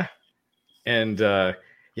 Yeah, and.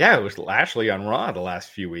 It was Lashley on Raw the last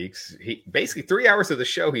few weeks. He basically 3 hours of the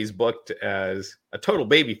show he's booked as a total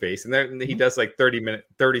babyface, and then he does like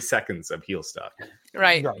 30 seconds of heel stuff.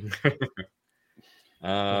 Right.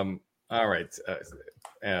 All right.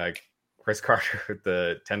 Chris Carter with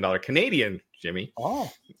the $10 Canadian, Jimmy.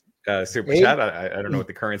 super chat. I don't know what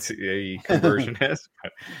the currency conversion is,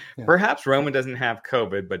 but perhaps Roman doesn't have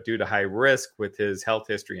COVID, but due to high risk with his health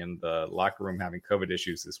history and the locker room having COVID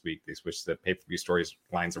issues this week, they switched the pay-per-view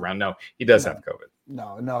storylines around. No, he does have COVID.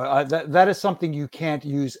 No, that is something you can't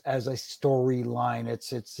use as a storyline.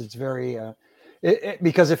 It's very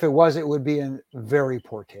because if it was, it would be in very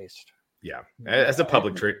poor taste. Yeah, as a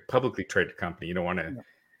publicly traded company, you don't want to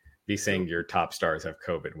be saying your top stars have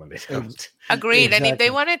COVID when they don't. Agreed. Exactly. And if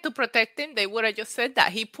they wanted to protect him, they would have just said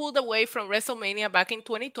that. He pulled away from WrestleMania back in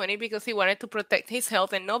 2020 because he wanted to protect his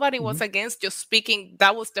health, and nobody was against just speaking.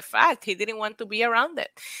 That was the fact. He didn't want to be around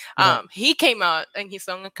it. He came out in his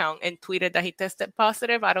own account and tweeted that he tested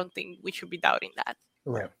positive. I don't think we should be doubting that.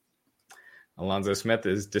 Right. Alonzo Smith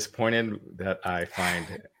is disappointed that I find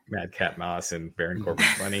Madcap Moss and Baron Corbin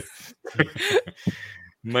funny.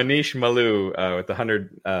 Manish Malu with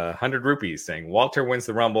 100 rupees saying Walter wins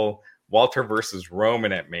the Rumble. Walter versus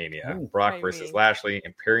Roman at Mania. Brock versus Lashley.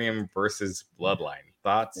 Imperium versus Bloodline.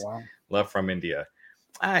 Thoughts? Wow. Love from India.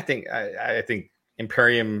 I think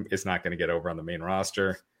Imperium is not going to get over on the main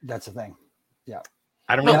roster. That's the thing. Yeah.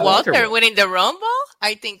 I don't know. But Walter winning the Rumble,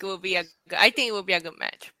 I think it will be a good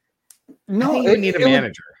match. No, we need a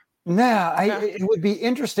manager. It would be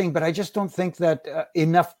interesting, but I just don't think that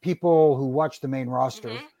enough people who watch the main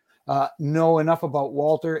roster know enough about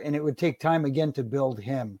Walter, and it would take time again to build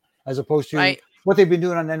him, as opposed to what they've been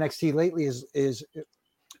doing on NXT lately is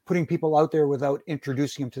putting people out there without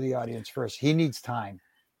introducing him to the audience first. He needs time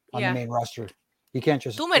on the main roster. He can't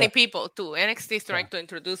just too many people too. NXT is trying to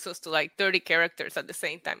introduce us to like 30 characters at the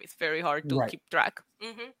same time. It's very hard to keep track.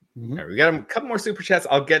 All right, we got a couple more super chats.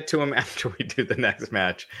 I'll get to them after we do the next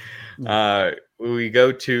match. We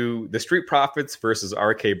go to the Street Profits versus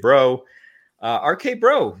RK Bro. RK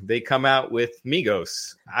Bro, they come out with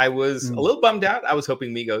Migos. I was a little bummed out. I was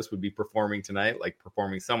hoping Migos would be performing tonight, like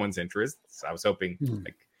performing someone's interests. I was hoping,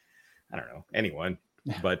 I don't know, anyone.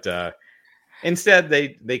 But instead,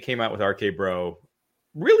 they came out with RK Bro.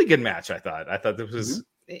 Really good match, I thought. I thought this was,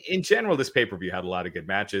 in general, this pay-per-view had a lot of good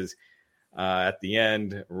matches. At the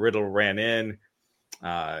end, Riddle ran in,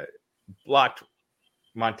 blocked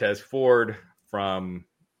Montez Ford from...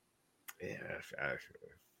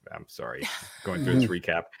 I'm sorry, going through this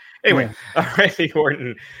recap. Anyway, Randy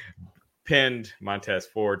Orton pinned Montez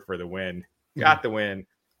Ford for the win. Got the win.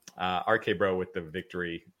 RK Bro with the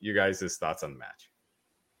victory. You guys' thoughts on the match?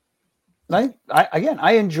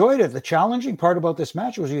 I enjoyed it. The challenging part about this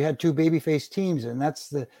match was you had two babyface teams, and that's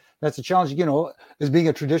the challenge. You know, as being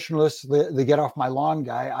a traditionalist, the get off my lawn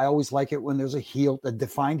guy, I always like it when there's a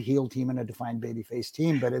defined heel team and a defined babyface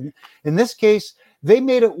team. But in this case, they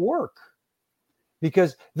made it work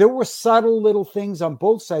because there were subtle little things on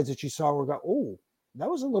both sides that you saw where that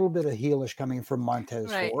was a little bit of heelish coming from Montez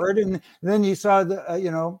Ford, and then you saw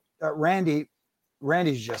Randy's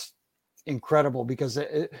just incredible because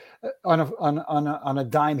on a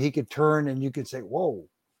dime he could turn and you could say, whoa,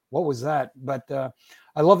 what was that? But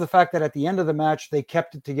I love the fact that at the end of the match they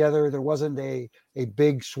kept it together. There wasn't a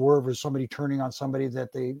big swerve or somebody turning on somebody,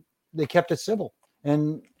 that they kept it civil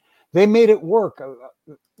and they made it work.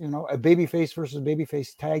 A babyface versus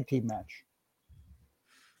babyface tag team match,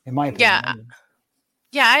 in my opinion.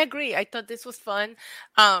 Yeah, I agree. I thought this was fun.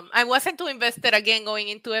 I wasn't too invested again going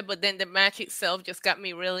into it, but then the match itself just got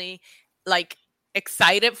me really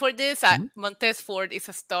excited for this. Montez Ford is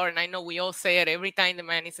a star, and I know we all say it every time the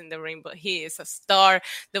man is in the ring, but he is a star.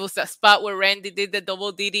 There was that spot where Randy did the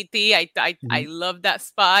double DDT. I love that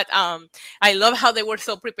spot. I love how they were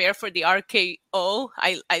so prepared for the RKO.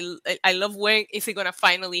 I love when is he gonna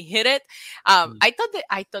finally hit it. I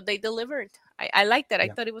thought they delivered. I liked that. I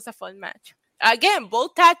thought it was a fun match. Again,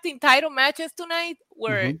 both tag team title matches tonight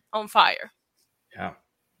were on fire. Yeah,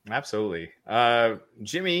 absolutely.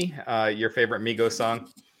 Jimmy, your favorite Migos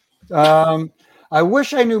song? I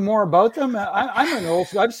wish I knew more about them. I'm an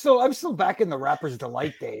old. I'm still back in the Rapper's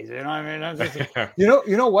Delight days. You know, I mean,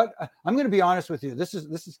 you know what? I'm going to be honest with you. This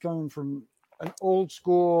is coming from an old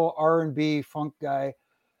school R&B funk guy.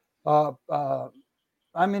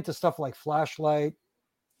 I'm into stuff like Flashlight,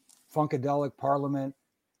 Funkadelic, Parliament.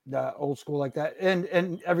 Old school like that,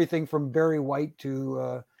 and everything from Barry White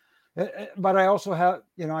to but I also have,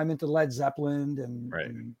 I'm into Led Zeppelin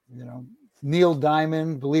and Neil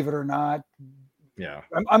Diamond, believe it or not. Yeah,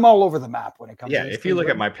 I'm all over the map when it comes to this. If you look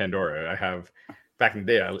at my Pandora, I have, back in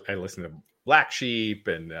the day I listened to Black Sheep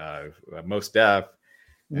and Mos Def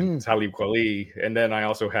and Talib Kweli, and then I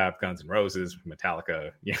also have Guns N' Roses,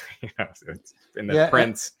 Metallica, and then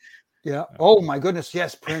Prince. Oh my goodness,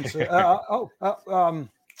 yes, Prince.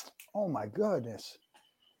 Oh my goodness.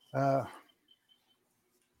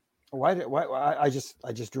 Why I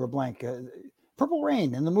just drew a blank. Purple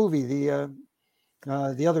Rain in the movie, the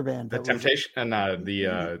other band, the Temptation, and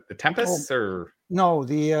the Tempests, or no,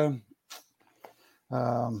 the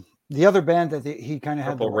other band that he kind of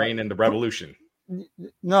had. Purple Rain and the Revolution.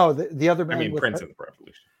 No, the other band. I mean, Prince of the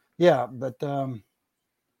Revolution. Yeah, but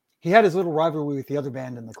he had his little rivalry with the other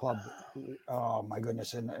band in the club. Oh my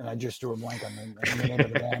goodness! And I just drew a blank on the name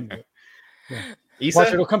of the band. But, yeah. Isa?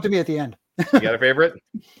 Watch, it'll come to me at the end. You got a favorite?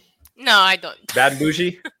 No, I don't. Bad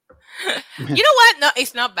Bougie? You know what? No,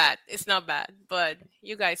 it's not bad. It's not bad. But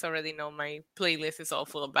you guys already know my playlist is all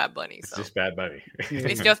full of Bad Bunny. It's so. just Bad Bunny.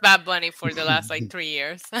 It's just Bad Bunny for the last 3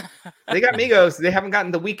 years. They got Migos. They haven't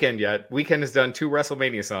gotten The Weeknd yet. Weeknd has done 2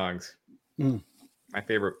 WrestleMania songs. My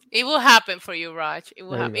favorite. It will happen for you, Raj. It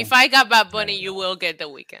will happen. If I got Bad Bunny, you will get The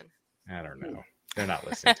Weeknd. I don't know. They're not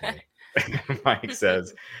listening to me. Mike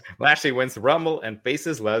says Lashley wins the Rumble and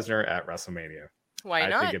faces Lesnar at WrestleMania. Why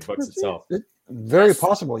not? I think it books itself. Very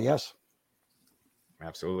possible, yes.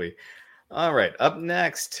 Absolutely. All right. Up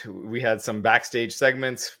next, we had some backstage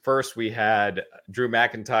segments. First, we had Drew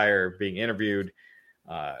McIntyre being interviewed.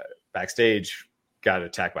 Backstage, got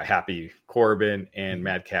attacked by Happy Corbin and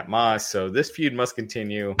Madcap Moss. So this feud must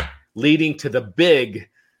continue, leading to the big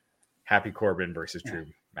Happy Corbin versus Drew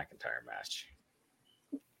McIntyre match.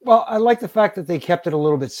 Well, I like the fact that they kept it a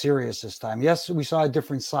little bit serious this time. Yes, we saw a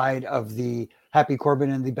different side of the Happy Corbin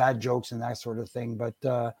and the bad jokes and that sort of thing. But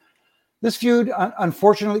this feud,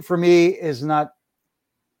 unfortunately for me, is not.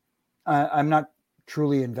 I'm not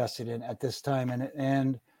truly invested in at this time,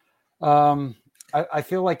 and I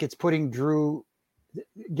feel like it's putting Drew,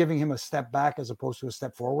 giving him a step back as opposed to a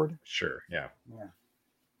step forward. Sure. Yeah.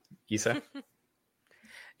 Isa.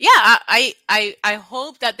 Yeah, I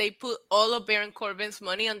hope that they put all of Baron Corbin's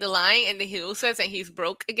money on the line and then he loses and he's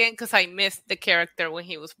broke again, because I missed the character when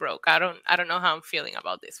he was broke. I don't know how I'm feeling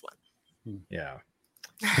about this one. Yeah.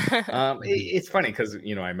 It's funny because,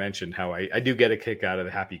 I mentioned how I do get a kick out of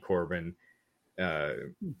the Happy Corbin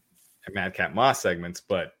and Madcap Moss segments,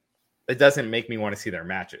 but it doesn't make me want to see their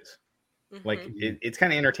matches. Mm-hmm. Like it's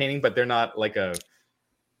kind of entertaining, but they're not like a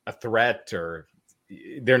threat, or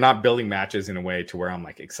they're not building matches in a way to where I'm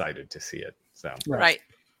like excited to see it. So right.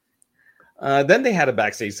 Then they had a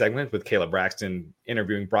backstage segment with Kayla Braxton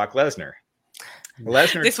interviewing Brock Lesnar.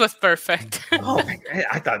 This was perfect.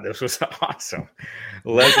 I thought this was awesome.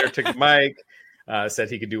 Lesnar took the mic, said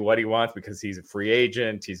he could do what he wants because he's a free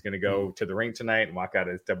agent. He's going to go to the ring tonight and walk out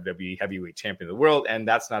as WWE Heavyweight Champion of the World. And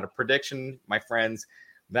that's not a prediction, my friends.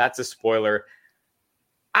 That's a spoiler.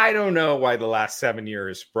 I don't know why the last 7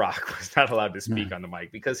 years Brock was not allowed to speak on the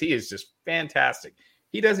mic, because he is just fantastic.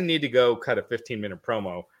 He doesn't need to go cut a 15-minute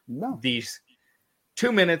promo. No. These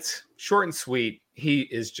 2 minutes, short and sweet. He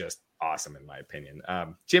is just awesome, in my opinion.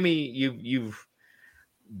 Jimmy, you've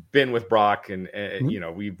been with Brock, and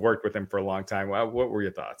we've worked with him for a long time. What were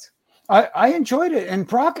your thoughts? I enjoyed it, and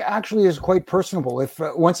Brock actually is quite personable. If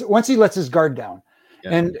once he lets his guard down.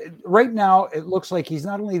 Yeah. And right now, it looks like he's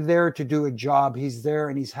not only there to do a job, he's there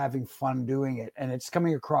and he's having fun doing it. And it's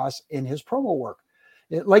coming across in his promo work.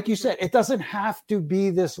 Like you said, it doesn't have to be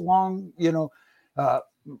this long,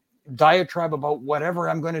 diatribe about whatever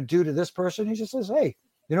I'm going to do to this person. He just says, hey,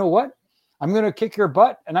 you know what? I'm going to kick your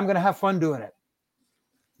butt and I'm going to have fun doing it.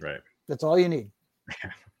 Right. That's all you need.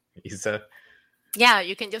 Yeah,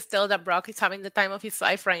 you can just tell that Brock is having the time of his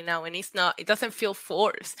life right now, and it doesn't feel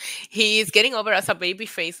forced. He's getting over as a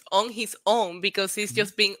babyface on his own because he's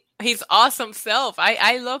just being his awesome self.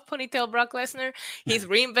 I love Ponytail Brock Lesnar. He's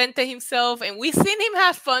reinvented himself, and we've seen him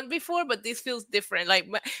have fun before, but this feels different. Like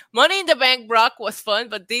Money in the Bank Brock was fun,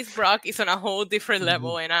 but this Brock is on a whole different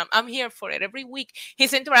level, and I'm here for it. Every week,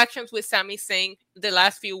 his interactions with Sami Zayn the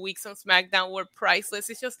last few weeks on SmackDown were priceless.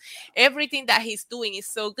 It's just everything that he's doing is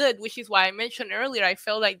so good, which is why I mentioned earlier, I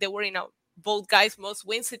felt like they were in a both guys must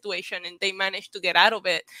win situation, and they managed to get out of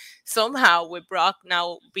it somehow with Brock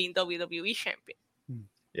now being WWE champion.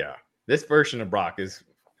 Yeah, this version of Brock is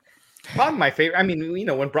probably my favorite. I mean,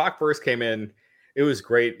 when Brock first came in, it was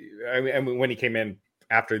great. I mean, when he came in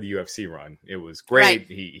after the UFC run, it was great. Right.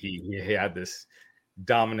 He had this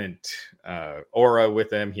dominant aura with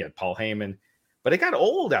him. He had Paul Heyman, but it got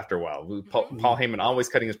old after a while. Paul Heyman always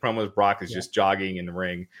cutting his promos. Brock is just jogging in the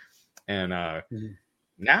ring, and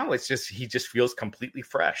now it's just he just feels completely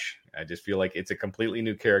fresh. I just feel like it's a completely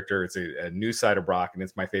new character. It's a new side of Brock, and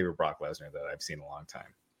it's my favorite Brock Lesnar that I've seen in a long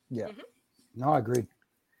time. Yeah. No, I agree.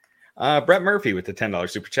 Brett Murphy with the $10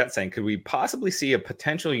 super chat saying, could we possibly see a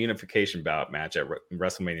potential unification bout match at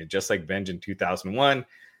WrestleMania, just like Venge in 2001?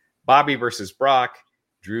 Bobby versus Brock,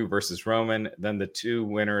 Drew versus Roman. Then the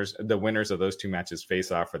winners of those two matches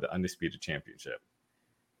face off for the Undisputed Championship.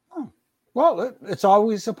 Oh, Well, it's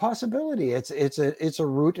always a possibility. It's a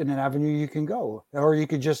route and an avenue you can go, or you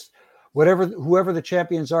could just whoever the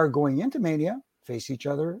champions are going into Mania face each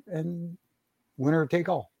other and winner take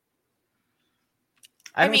all.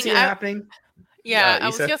 I don't see it happening. Yeah, I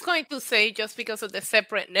was just going to say, just because of the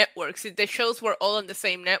separate networks, if the shows were all on the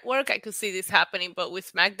same network, I could see this happening. But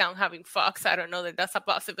with SmackDown having Fox, I don't know that that's a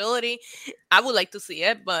possibility. I would like to see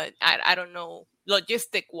it, but I don't know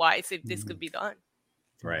logistic-wise if this could be done.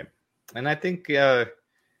 Right, and I think, yeah,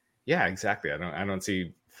 exactly. I don't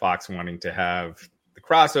see Fox wanting to have the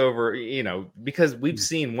crossover, because we've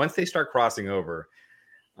seen once they start crossing over,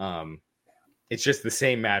 it's just the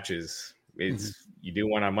same matches. It's you do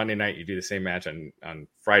one on Monday night, you do the same match on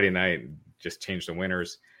Friday night, just change the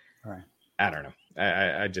winners. All right. I don't know.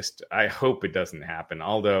 I hope it doesn't happen.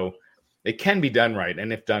 Although it can be done right,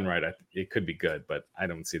 and if done right, it could be good. But I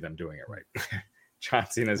don't see them doing it right. John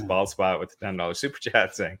Cena's bald spot with the $10 super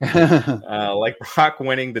chat saying, like Brock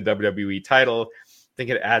winning the WWE title, I think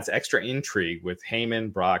it adds extra intrigue with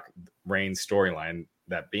Heyman, Brock, Reigns storyline.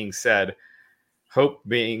 That being said,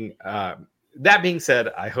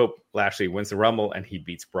 I hope Lashley wins the Rumble and he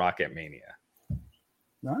beats Brock at Mania.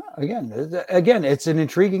 Again, it's an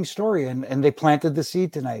intriguing story, and they planted the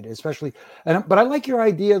seed tonight, especially. But I like your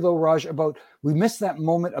idea, though, Raj, about we missed that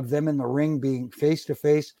moment of them in the ring being face to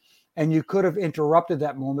face, and you could have interrupted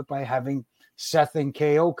that moment by having Seth and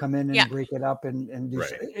KO come in and break it up, and do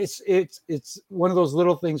right. It's one of those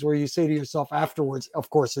little things where you say to yourself afterwards, of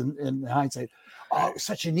course, in hindsight, oh,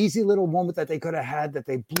 such an easy little moment that they could have had that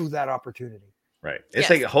they blew that opportunity. Right. It's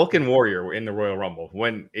like Hulk and Warrior in the Royal Rumble.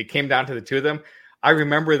 When it came down to the two of them, I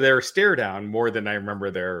remember their stare down more than I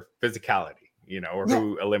remember their physicality,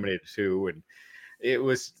 who eliminated who. And it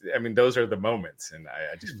was, those are the moments. And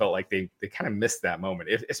I just felt like they kind of missed that moment,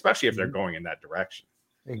 especially if they're going in that direction.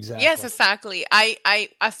 Exactly. Yes, exactly. I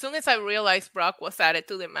as soon as I realized Brock was added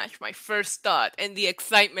to the match, my first thought and the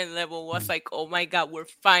excitement level was like, oh my God, we're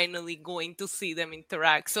finally going to see them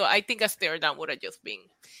interact. So I think a stare down would have just been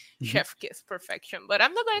chef kiss perfection. But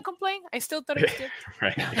I'm not going to complain. I still thought it was good.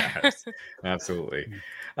 Right. Yes, absolutely.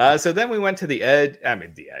 So then we went to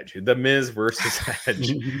the Miz versus Edge.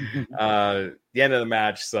 The end of the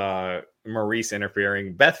match saw Maurice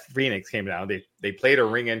interfering. Beth Phoenix came down. They played a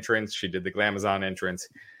ring entrance. She did the Glamazon entrance.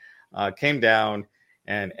 Came down,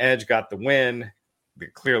 and Edge got the win.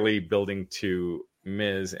 Clearly building to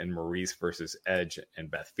Miz and Maurice versus Edge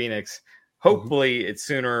and Beth Phoenix. Hopefully it's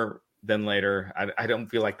sooner than later. I don't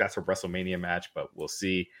feel like that's a WrestleMania match, but we'll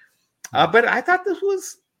see. But I thought this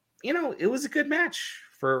was, it was a good match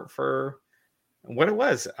for what it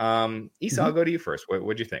was. Issa, I'll go to you first.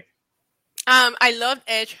 What'd you think? I loved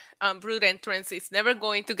Edge Brood entrance. It's never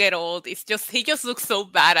going to get old. He just looks so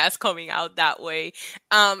badass coming out that way.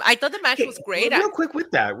 I thought the match was great. Real quick with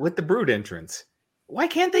the Brood entrance. Why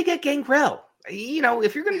can't they get Gangrel?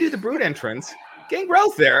 If you're going to do the Brood entrance,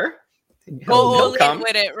 Gangrel's there. Go all in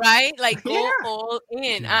with it, right? Like go all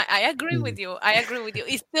in. I agree with you.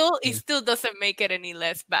 It still doesn't make it any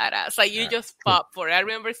less badass. Like you just pop for it. I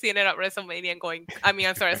remember seeing it at WrestleMania and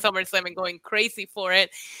SummerSlam and going crazy for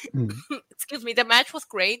it. Excuse me. The match was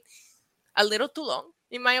great. A little too long,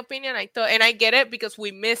 in my opinion. I thought, and I get it because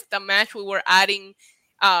we missed the match. We were adding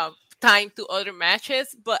time to other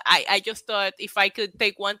matches, but I just thought if I could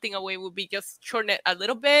take one thing away, would be just shorten it a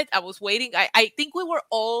little bit. I was waiting. I think we were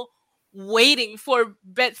all waiting for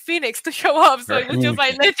Beth Phoenix to show up, so it was just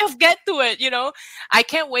like, let's just get to it. I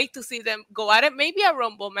can't wait to see them go at it. Maybe a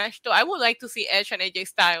Rumble match though. I would like to see Edge and AJ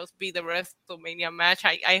Styles be the WrestleMania match.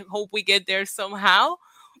 I hope we get there somehow.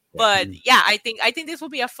 But I think this will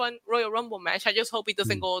be a fun Royal Rumble match. I just hope it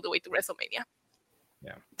doesn't go all the way to WrestleMania.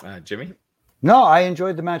 Jimmy? No, I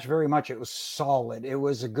enjoyed the match very much. It was solid. It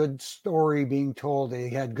was a good story being told. They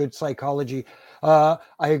had good psychology. I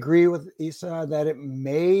agree with Issa that it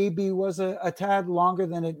maybe was a tad longer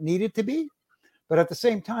than it needed to be. But at the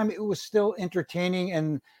same time, it was still entertaining.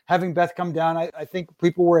 And having Beth come down, I think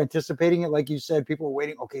people were anticipating it. Like you said, people were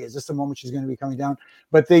waiting. Okay, is this the moment she's going to be coming down?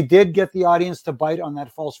 But they did get the audience to bite on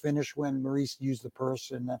that false finish when Maurice used the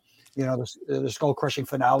purse and, the skull-crushing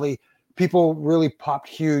finale. People really popped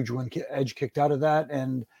huge when Edge kicked out of that.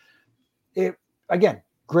 And it, again,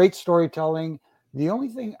 great storytelling. The only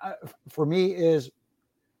thing for me is,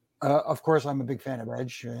 of course, I'm a big fan of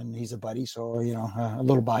Edge and he's a buddy. So, a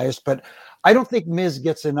little biased, but I don't think Miz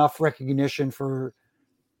gets enough recognition for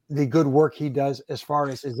the good work he does as far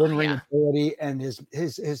as his in-ring ability and his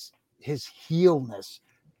heelness.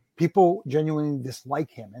 People genuinely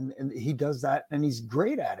dislike him and he does that and he's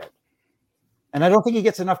great at it. And I don't think he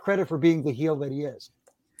gets enough credit for being the heel that he is.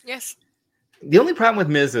 Yes. The only problem with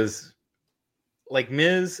Miz is like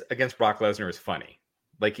Miz against Brock Lesnar is funny.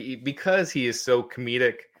 Like because he is so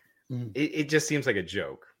comedic, it just seems like a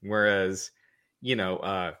joke. Whereas,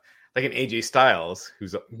 like an AJ Styles,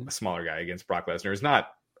 who's a smaller guy against Brock Lesnar, is not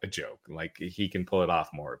a joke. Like he can pull it off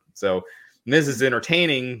more. So Miz is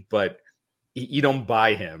entertaining, but you don't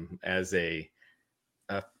buy him as a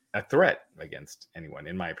threat against anyone,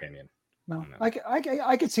 in my opinion. No,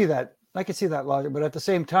 I could see that. I could see that logic, but at the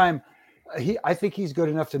same time, I think he's good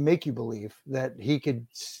enough to make you believe that he could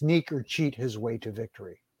sneak or cheat his way to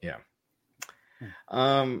victory. Yeah.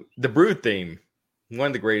 The Brood theme, one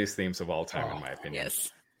of the greatest themes of all time, in my opinion.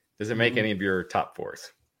 Yes. Does it make any of your top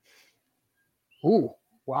fours? Ooh,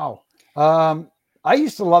 wow. I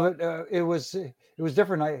used to love it. It was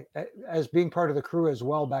different. As being part of the crew as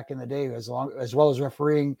well back in the day, as well as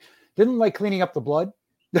refereeing, didn't like cleaning up the blood.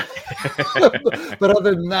 But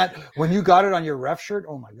other than that, when you got it on your ref shirt,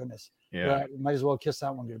 oh my goodness, you might as well kiss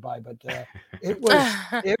that one goodbye. But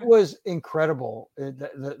it was incredible.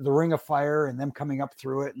 The Ring of Fire and them coming up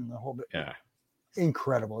through it and the whole bit. Yeah,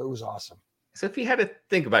 incredible. It was awesome. So if you had to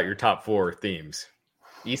think about your top four themes,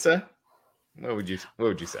 Issa, what would you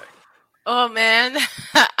say? Oh man,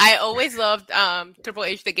 I always loved Triple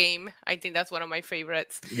H the Game. I think that's one of my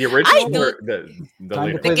favorites. The original or the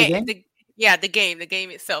game? The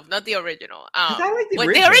game itself, not the original. I like the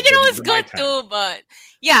original. The original is good too, but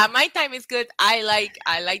yeah, My Time is good. I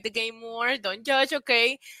like the game more. Don't judge,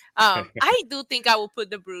 okay? I do think I will put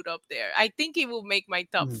the Brood up there. I think it will make my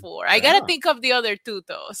top four. I gotta think of the other two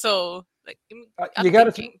though. So like,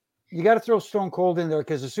 you gotta throw Stone Cold in there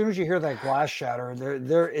because as soon as you hear that glass shatter,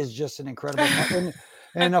 there is just an incredible.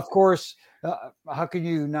 and of course, how can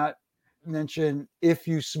you not mention If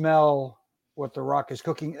You Smell What the Rock is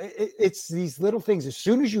Cooking? It's these little things. As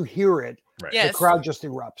soon as you hear it, the crowd just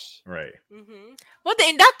erupts. Right. Mm-hmm. Well,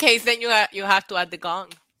 in that case, then you have to add the gong.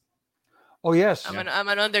 Oh yes, I'm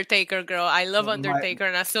an Undertaker girl. I love Undertaker,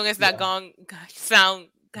 and as soon as that gong sound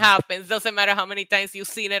happens, doesn't matter how many times you've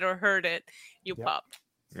seen it or heard it, you pop.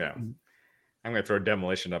 Yeah. I'm going to throw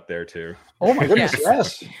Demolition up there too. Oh my goodness,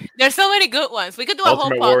 yes. There's so many good ones. We could do a whole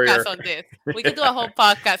podcast on this. We could do a whole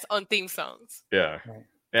podcast on theme songs. Yeah. Right.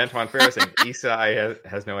 Antoine Ferris saying Issa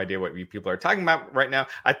has no idea what you people are talking about right now.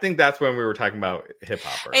 I think that's when we were talking about hip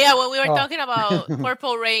hop. Yeah, when we were talking about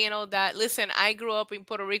Purple Rain and all that. Listen, I grew up in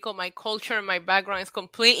Puerto Rico. My culture and my background is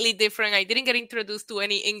completely different. I didn't get introduced to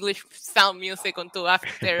any English sound music until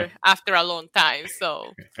after a long time.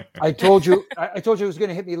 So I told you it was going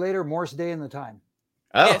to hit me later. Morse Day and the Time.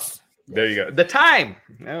 Oh, yes. There you go. The Time.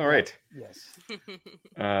 All right. Yes.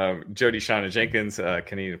 Jody Shauna Jenkins,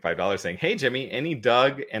 Canadian $5 saying, "Hey Jimmy, any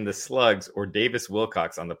Doug and the Slugs or Davis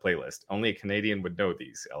Wilcox on the playlist? Only a Canadian would know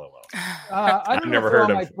these. LOL." I've never heard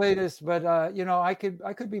of my playlist, but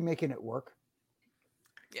I could be making it work.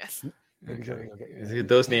 Yes. Okay.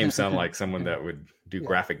 Those names sound like someone that would do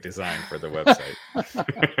graphic design for the website.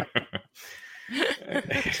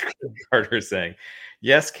 Carter is saying,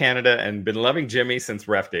 "Yes, Canada, and been loving Jimmy since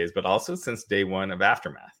ref days, but also since day one of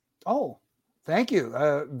Aftermath." Oh, thank you.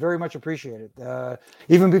 Very much appreciated.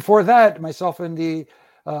 Even before that, myself and the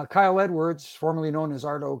Kyle Edwards, formerly known as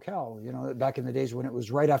Art O'Cal, back in the days when it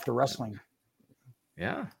was right after wrestling.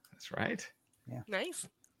 Yeah, that's right. Yeah. Nice.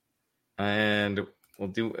 And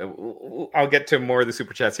I'll get to more of the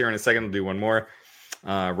super chats here in a second. We'll do one more.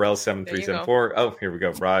 Rel7374. Oh, here we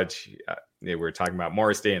go. Raj, we were talking about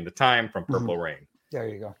Morris Day and the Time from Purple Rain. There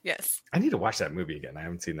you go. Yes. I need to watch that movie again. I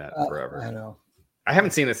haven't seen that forever. I know. I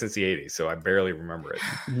haven't seen it since the 80s, so I barely remember it.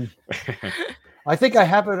 I think I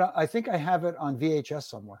have it. I think I have it on VHS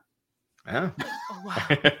somewhere. Oh, wow.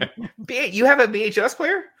 You have a VHS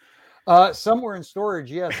player? Somewhere in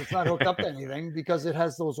storage. Yes, it's not hooked up to anything because it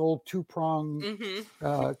has those old 2-prong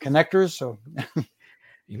connectors. So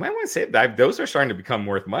you might want to say that those are starting to become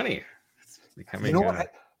worth money. It's becoming.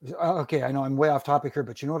 Okay, I know I'm way off topic here,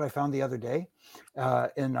 but you know what I found the other day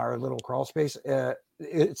in our little crawl space?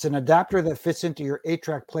 It's an adapter that fits into your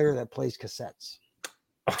 8-track player that plays cassettes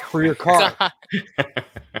for your car.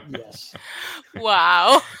 Yes.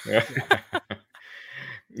 Wow.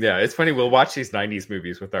 Yeah, it's funny. We'll watch these 90s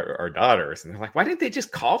movies with our daughters, and they're like, why didn't they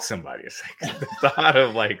just call somebody? It's like the thought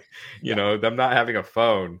of them not having a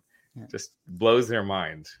phone just blows their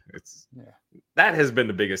mind. That has been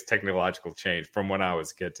the biggest technological change from when I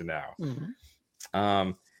was a kid to now.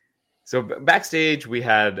 Mm-hmm. So backstage, we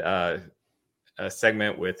had a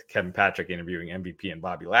segment with Kevin Patrick interviewing MVP and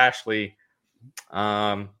Bobby Lashley.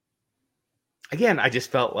 Again, I just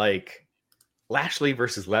felt like Lashley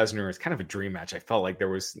versus Lesnar is kind of a dream match. I felt like there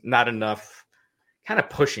was not enough kind of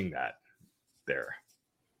pushing that there.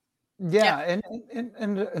 Yeah.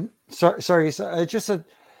 And sorry. So I just said,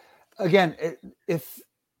 again, if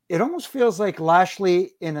it almost feels like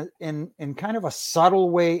Lashley in kind of a subtle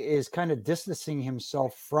way is kind of distancing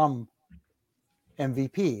himself from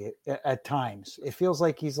MVP at times. It feels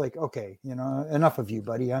like he's like, okay, enough of you,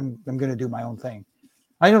 buddy. I'm going to do my own thing.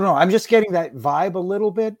 I don't know. I'm just getting that vibe a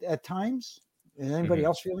little bit at times. Is anybody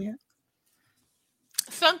else feeling it?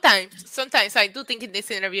 Sometimes I do think in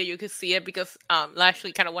this interview you could see it because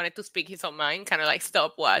Lashley kind of wanted to speak his own mind, kind of like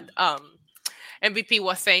stop what MVP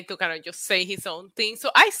was saying to kind of just say his own thing.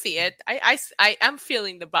 So I see it. I am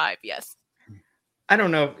feeling the vibe. Yes. I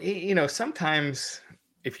don't know. Sometimes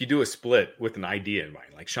if you do a split with an idea in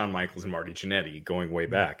mind, like Shawn Michaels and Marty Jannetty going way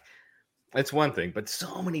back, it's one thing. But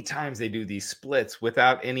so many times they do these splits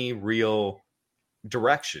without any real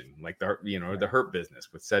direction, like the Hurt Business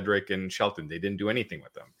with Cedric and Shelton. They didn't do anything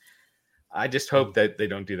with them. I just hope that they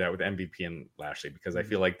don't do that with MVP and Lashley because I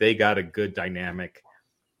feel like they got a good dynamic.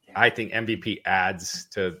 I think MVP adds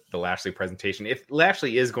to the Lashley presentation. If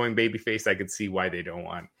Lashley is going babyface, I could see why they don't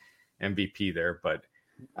want MVP there, but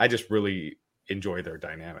I just really enjoy their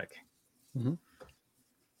dynamic.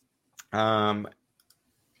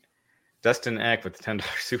 Dustin Eck with the $10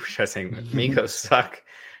 super chat saying Migos suck.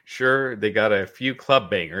 Sure, they got a few club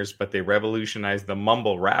bangers, but they revolutionized the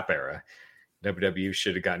mumble rap era. WWE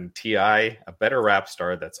should have gotten T.I., a better rap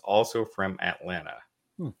star that's also from Atlanta.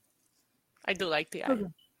 I do like T.I.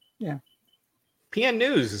 Yeah. PN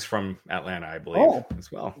News is from Atlanta, I believe,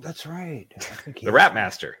 as well. That's right. The Rap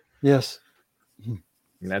Master. Yes. And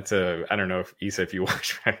that's I don't know if Issa, if you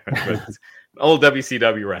watch, but it's an old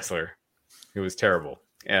WCW wrestler who was terrible.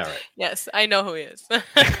 Yeah, right. Yes, I know who he is.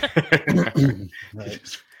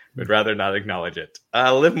 Right. Would rather not acknowledge it.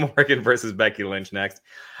 Liv Morgan versus Becky Lynch next.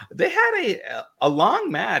 They had a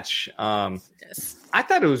long match. Yes. I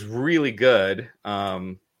thought it was really good.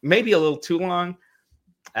 Maybe a little too long.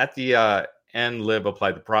 At the end, Liv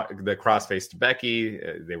applied the crossface to Becky.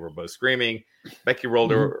 They were both screaming. Becky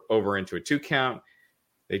rolled her over into a 2 count.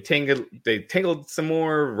 They tangled some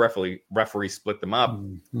more. Referee split them up.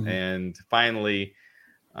 And finally,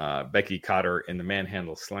 Becky caught her in the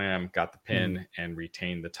manhandle slam, got the pin, and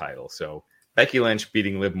retained the title. So Becky Lynch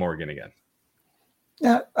beating Liv Morgan again.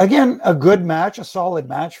 Yeah, again, a good match, a solid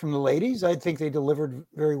match from the ladies. I think they delivered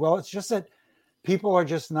very well. It's just that people are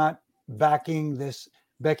just not backing this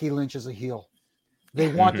Becky Lynch as a heel. They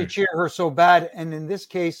want to cheer her so bad. And in this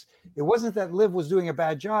case, it wasn't that Liv was doing a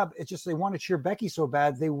bad job. It's just they want to cheer Becky so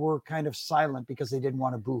bad, they were kind of silent because they didn't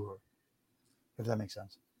want to boo her, if that makes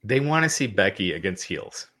sense. They want to see Becky against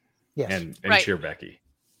heels. Yes. And cheer Becky.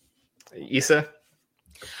 Issa?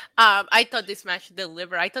 I thought this match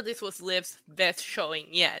delivered. I thought this was Liv's best showing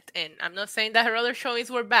yet. And I'm not saying that her other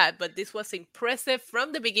showings were bad, but this was impressive.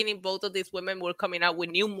 From the beginning, both of these women were coming out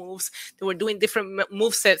with new moves. They were doing different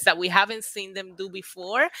movesets that we haven't seen them do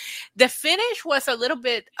before. The finish was a little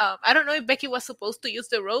bit, I don't know if Becky was supposed to use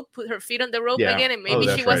the rope, put her feet on the rope again, and maybe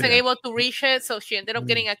she wasn't able to reach it, so she ended up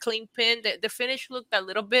getting a clean pin. The finish looked a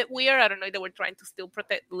little bit weird. I don't know if they were trying to still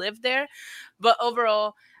protect Liv there. But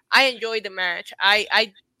overall, I enjoyed the match.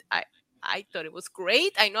 I thought it was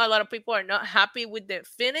great. I know a lot of people are not happy with the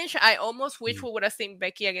finish. I almost wish we would have seen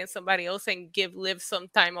Becky against somebody else and give Liv some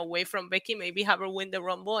time away from Becky, maybe have her win the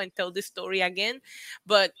Rumble and tell the story again.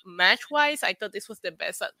 But match-wise, I thought this was the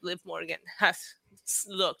best that Liv Morgan has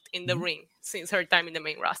looked in the ring since her time in the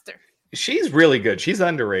main roster. She's really good. She's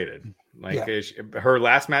underrated. Her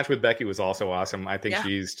last match with Becky was also awesome. I think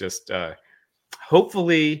she's just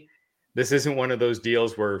hopefully this isn't one of those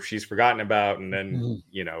deals where she's forgotten about and then,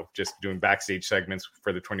 just doing backstage segments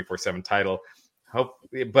for the 24/7 title.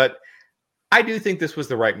 But I do think this was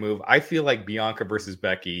the right move. I feel like Bianca versus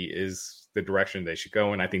Becky is the direction they should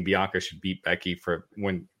go. And I think Bianca should beat Becky for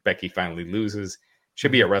when Becky finally loses.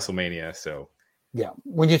 Should be at WrestleMania. So, yeah.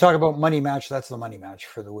 When you talk about money match, that's the money match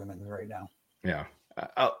for the women right now. Yeah.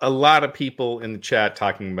 A lot of people in the chat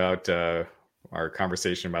talking about our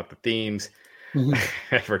conversation about the themes.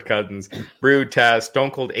 Edward Cousins, Brood, Taz,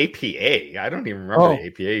 Stone Cold, APA. I don't even remember the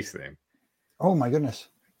APA's name. Oh my goodness,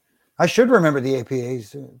 I should remember the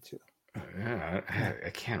APA's too. Yeah, I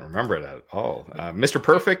can't remember it at all. Mr.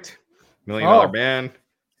 Perfect, $1 Million Man.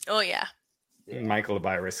 Oh yeah. Michael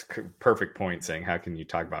Virus, perfect point, saying, "How can you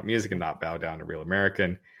talk about music and not bow down to Real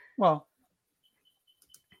American?" Well,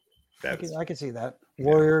 I can see that.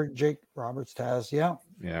 Warrior, Jake Roberts, Taz,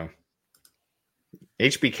 yeah.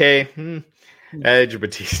 HBK, Edge,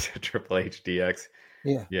 Batista, Triple H, DX.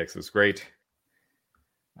 Yeah. DX was great.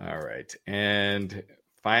 All right. And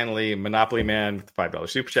finally, Monopoly Man with the $5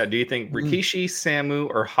 super chat. Do you think Rikishi, Samu,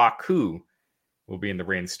 or Haku will be in the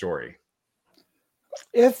Reigns story?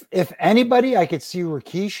 If anybody, I could see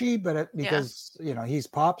Rikishi, but because he's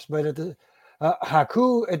Pops, but at the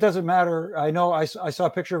Haku, it doesn't matter. I know I saw a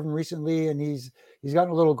picture of him recently, and he's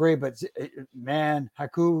gotten a little gray, but man,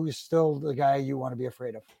 Haku is still the guy you want to be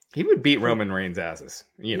afraid of. He would beat Roman Reigns' asses,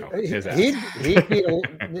 his ass. He'd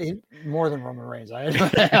beat more than Roman Reigns.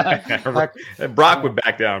 Brock would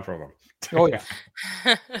back down from him. Oh yeah.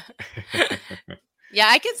 Yeah,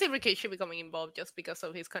 I can see Rikishi becoming involved just because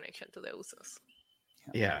of his connection to the Usos.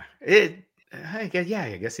 Yeah, I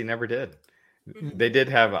guess he never did. Mm-hmm. They did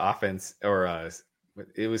have offense, or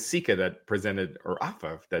it was Sika that presented, or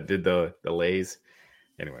Afa that did the lays.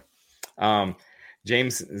 Anyway,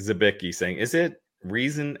 James Zabicki saying, is it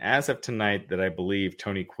reason as of tonight that I believe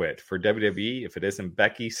Tony quit? For WWE, if it isn't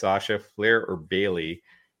Becky, Sasha, Flair, or Bayley,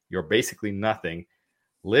 you're basically nothing.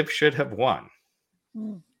 Liv should have won.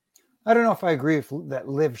 I don't know if I agree that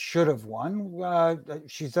Liv should have won.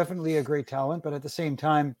 She's definitely a great talent, but at the same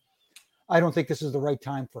time, I don't think this is the right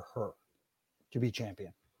time for her to be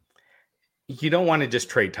champion. You don't want to just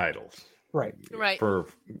trade titles. Right.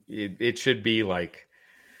 It should be like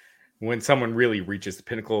when someone really reaches the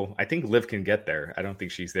pinnacle. I think Liv can get there. I don't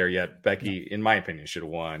think she's there yet. Becky, in my opinion, should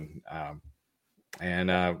have won.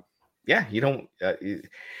 You don't.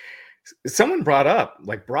 Someone brought up,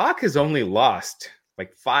 like, Brock has only lost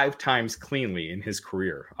like 5 times cleanly in his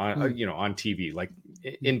career on on TV, like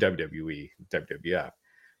in WWE, WWF,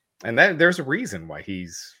 and there's a reason why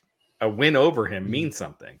he's a win over him means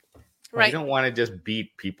something. Right. You don't want to just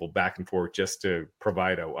beat people back and forth just to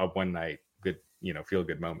provide a one night good, feel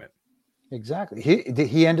good moment. Exactly.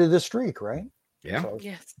 He ended the streak, right? Yeah. So,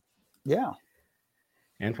 yes. Yeah.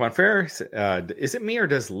 Antoine Ferris, is it me or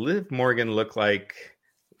does Liv Morgan look like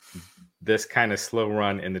this kind of slow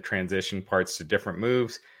run in the transition parts to different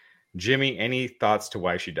moves? Jimmy, any thoughts to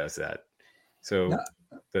why she does that? So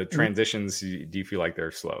the transitions, do you feel like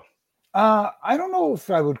they're slow? I don't know if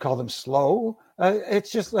I would call them slow.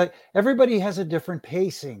 It's just like everybody has a different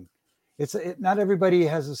pacing. Not everybody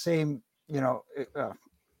has the same,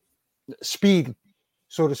 speed,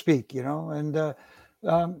 so to speak, and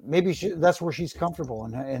maybe that's where she's comfortable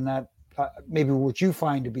in that maybe what you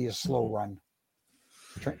find to be a slow run.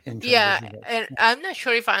 Yeah, and I'm not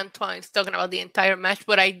sure if Antoine's talking about the entire match,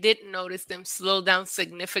 but I did notice them slow down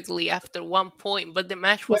significantly after one point. But the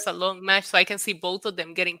match was a long match, so I can see both of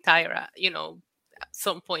them getting tired at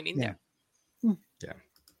some point in there. Yeah.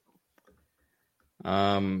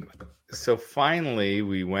 So finally,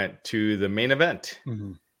 we went to the main event: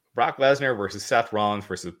 Brock Lesnar versus Seth Rollins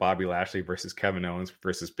versus Bobby Lashley versus Kevin Owens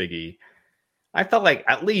versus Big E. I felt like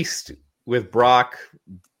at least with Brock,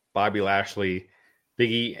 Bobby Lashley,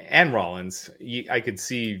 Big E, and Rollins, I could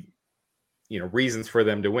see, reasons for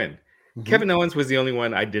them to win. Mm-hmm. Kevin Owens was the only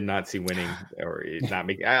one I did not see winning, or not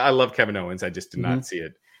making. I love Kevin Owens. I just did not see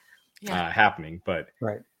it happening. But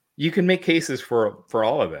you can make cases for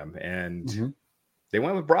all of them, and they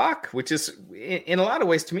went with Brock, which is in a lot of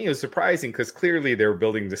ways to me it was surprising because clearly they were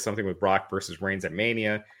building to something with Brock versus Reigns at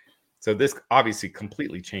Mania. So this obviously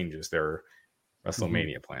completely changes their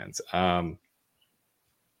WrestleMania plans.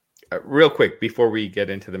 Real quick, before we get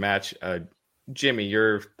into the match, Jimmy,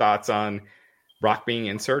 your thoughts on Brock being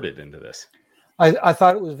inserted into this? I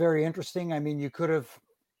thought it was very interesting. I mean, you could have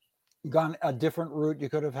gone a different route. You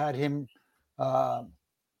could have had him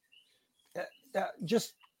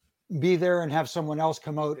just be there and have someone else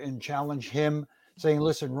come out and challenge him, saying,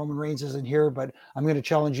 listen, Roman Reigns isn't here, but I'm going to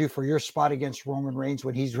challenge you for your spot against Roman Reigns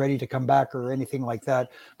when he's ready to come back or anything like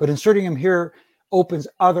that. But inserting him here opens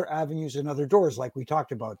other avenues and other doors, like we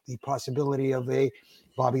talked about, the possibility of a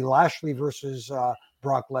Bobby Lashley versus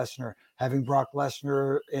Brock Lesnar, having Brock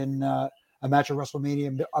Lesnar in a match at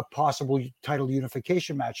WrestleMania, a possible title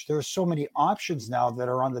unification match. There are so many options now that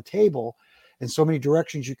are on the table and so many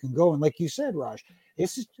directions you can go. And like you said, Raj,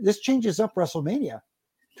 this changes up WrestleMania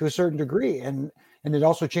to a certain degree. And it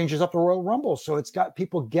also changes up the Royal Rumble. So it's got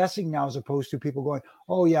people guessing now as opposed to people going,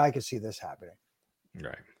 oh, yeah, I can see this happening.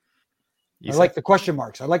 Right. I like the question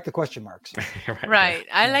marks. Right. I like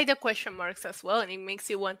the question marks as well. And it makes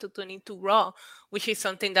you want to tune into Raw, which is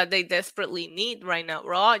something that they desperately need right now.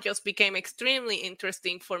 Raw just became extremely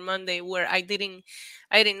interesting for Monday, where I didn't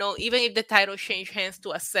know, even if the title changed hands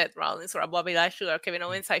to a Seth Rollins or a Bobby Lashley or Kevin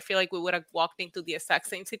Owens, I feel like we would have walked into the exact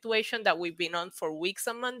same situation that we've been on for weeks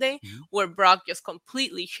on Monday, where Brock just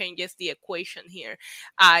completely changes the equation here.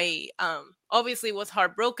 I obviously was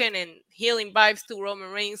heartbroken and healing vibes to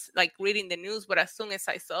Roman Reigns, like reading the news. But as soon as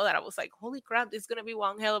I saw that, I was like, holy crap, this is going to be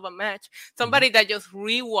one hell of a match. Somebody that just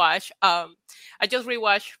rewatched, I just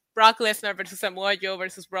rewatched Brock Lesnar versus Samoa Joe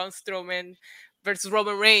versus Braun Strowman versus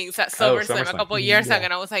Roman Reigns at SummerSlam a couple of years ago,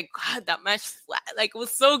 and I was like, God, that match, like, was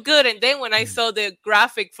so good. And then when I saw the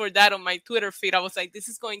graphic for that on my Twitter feed, I was like, this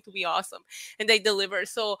is going to be awesome. And they delivered.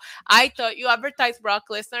 So I thought you advertised Brock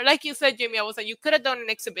Lesnar. Like you said, Jimmy, I was like, you could have done an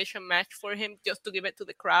exhibition match for him just to give it to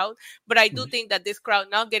the crowd. But I do think that this crowd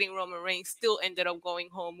not getting Roman Reigns still ended up going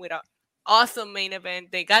home with an awesome main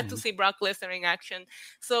event. They got to see Brock Lesnar in action.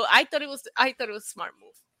 So I thought it was a smart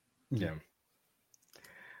move. Yeah.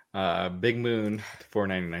 Big Moon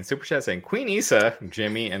 $4.99 super chat saying Queen Issa,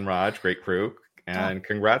 Jimmy and Raj, great crew, and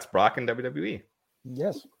congrats Brock and WWE.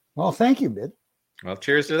 Yes. Well, thank you, Bid. Well,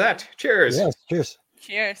 cheers to that. Cheers. Yes. Cheers.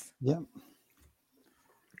 Cheers. Yeah.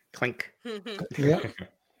 Clink. Yeah.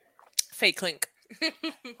 Fake clink.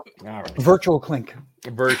 All right. Virtual clink.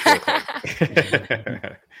 Virtual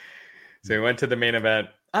clink. So we went to the main event.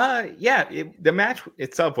 The match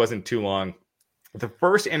itself wasn't too long. The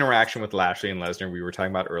first interaction with Lashley and Lesnar, we were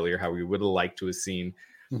talking about earlier, how we would have liked to have seen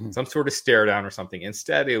some sort of stare down or something.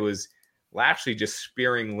 Instead, it was Lashley just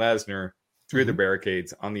spearing Lesnar through the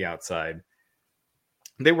barricades on the outside.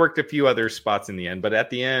 They worked a few other spots in the end, but at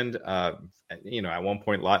the end, at one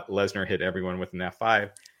point, Lesnar hit everyone with an F5.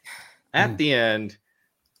 At the end,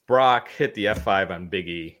 Brock hit the F5 on Big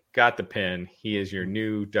E, got the pin. He is your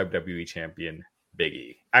new WWE champion, Big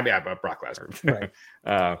E. Brock Lesnar.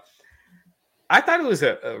 Right. I thought it was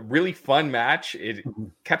a really fun match. It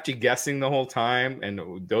kept you guessing the whole time,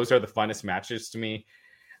 and those are the funnest matches to me.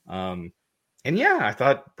 I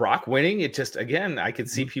thought Brock winning, it just, again, I could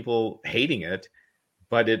see people hating it,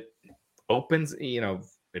 but it opens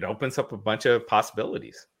up a bunch of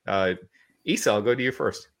possibilities. Issa, I'll go to you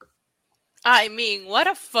first. I mean, what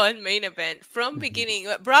a fun main event from beginning.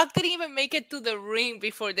 Brock didn't even make it to the ring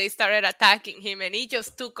before they started attacking him, and he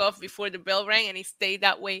just took off before the bell rang, and he stayed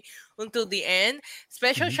that way until the end.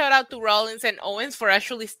 Special shout out to Rollins and Owens for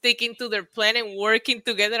actually sticking to their plan and working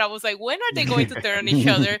together. I was like, when are they going to turn on each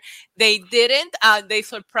other? They didn't. They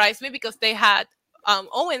surprised me because they had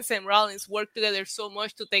Owens and Rollins worked together so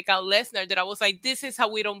much to take out Lesnar that I was like, this is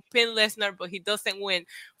how we don't pin Lesnar, but he doesn't win.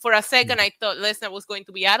 For a second, I thought Lesnar was going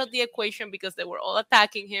to be out of the equation because they were all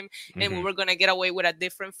attacking him and we were going to get away with a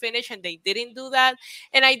different finish, and they didn't do that.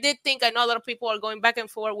 And I did think, I know a lot of people are going back and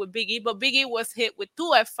forth with Big E, but Big E was hit with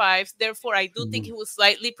 2 F5s. Therefore, I do think he was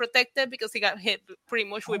slightly protected because he got hit pretty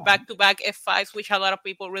much with back-to-back F5s, which a lot of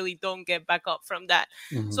people really don't get back up from that.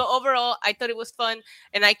 So overall, I thought it was fun,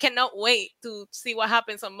 and I cannot wait to see what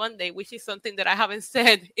happens on Monday, which is something that I haven't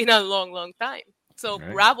said in a long, long time. So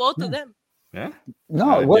bravo to them. Yeah.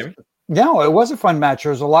 No, it was a fun match.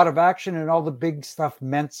 There was a lot of action, and all the big stuff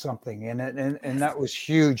meant something, and that was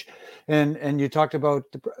huge. And you talked about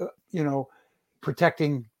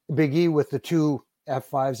protecting Big E with the 2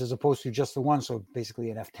 F5s as opposed to just the one. So basically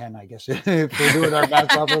an F10, I guess, if we're doing our math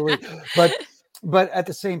properly. But at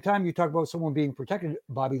the same time, you talk about someone being protected.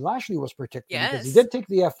 Bobby Lashley was protected because he did take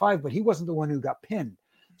the F5, but he wasn't the one who got pinned.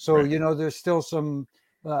 So, there's still some,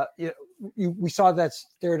 we saw that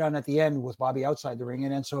stare down at the end with Bobby outside the ring.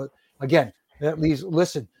 And so again, that leaves,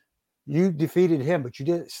 listen, you defeated him, but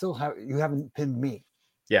you haven't pinned me.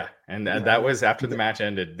 Yeah. And that was after the match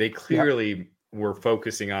ended. They clearly were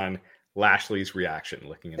focusing on Lashley's reaction,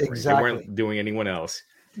 looking at the ring. They weren't doing anyone else.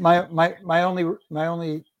 My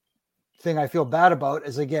only thing I feel bad about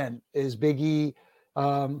is Big E.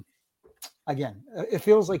 Again, it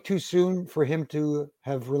feels like too soon for him to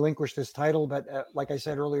have relinquished his title. But like I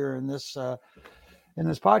said earlier in this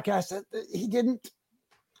podcast,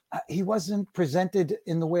 he wasn't presented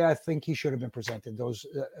in the way I think he should have been presented.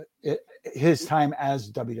 His time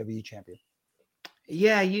as WWE champion.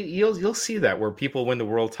 Yeah, you'll see that where people win the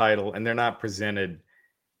world title and they're not presented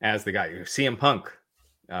as the guy. CM Punk.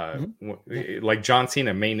 Like John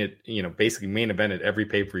Cena basically main evented every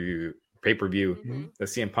pay-per-view that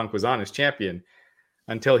CM Punk was on as champion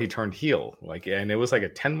until he turned heel. And it was like a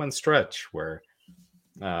 10-month stretch where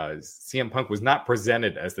CM Punk was not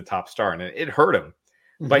presented as the top star, and it hurt him,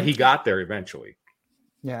 but he got there eventually.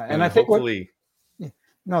 Yeah, and I think and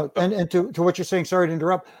to what you're saying, sorry to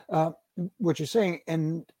interrupt, what you're saying,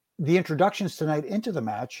 and the introductions tonight into the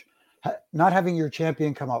match, not having your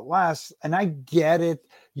champion come out last, and I get it,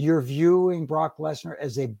 you're viewing Brock Lesnar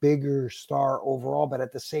as a bigger star overall, but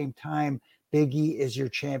at the same time, Big E is your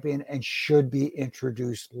champion and should be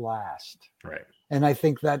introduced last. Right. And I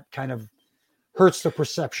think that kind of hurts the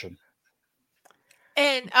perception.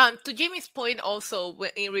 And to Jimmy's point also,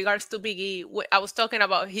 in regards to Big E, I was talking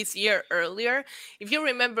about his year earlier. If you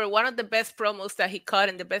remember, one of the best promos that he cut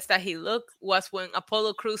and the best that he looked was when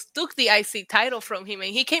Apollo Crews took the IC title from him,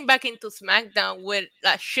 and he came back into SmackDown with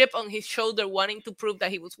a chip on his shoulder, wanting to prove that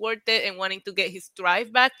he was worth it and wanting to get his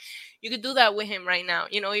drive back. You could do that with him right now.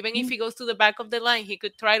 Even if he goes to the back of the line, he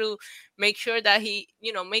could try to make sure that he,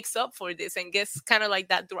 makes up for this and gets kind of like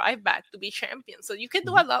that drive back to be champion. So you can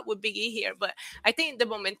do a lot with Big E here, but I think the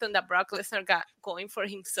momentum that Brock Lesnar got going for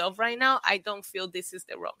himself right now, I don't feel this is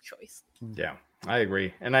the wrong choice. Yeah, I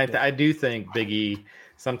agree. And I do think Big E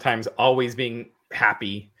sometimes always being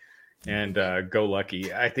happy and go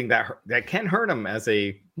lucky, I think that can hurt him as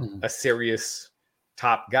a serious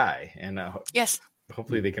top guy. And yes,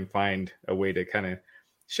 hopefully they can find a way to kind of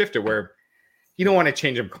shift it where you don't want to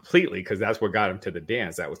change him completely, because that's what got him to the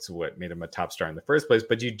dance. That was what made him a top star in the first place.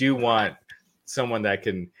 But you do want someone that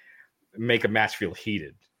can make a match feel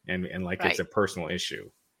heated and like it's a personal issue.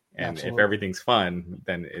 And if everything's fun,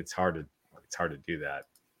 then it's hard to do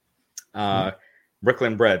that.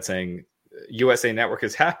 Brooklyn Bread saying USA Network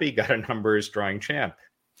is happy, got a numbers drawing champ.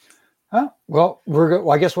 Huh? Well,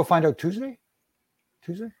 I guess we'll find out Tuesday.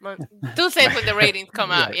 Tuesday when the ratings come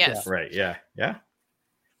out. Yes. Yeah. Right. Yeah.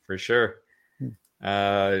 For sure.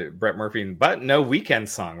 Brett Murphy, but no weekend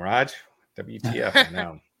song, Raj. WTF?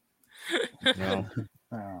 No.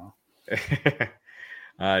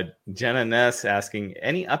 Jenna Ness asking,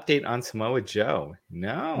 any update on Samoa Joe?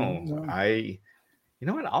 No. You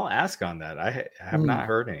know what? I'll ask on that. I have not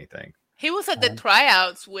heard anything. He was at the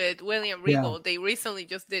tryouts with William Regal. They recently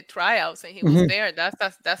just did tryouts, and he was there.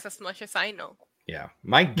 That's as much as I know. Yeah,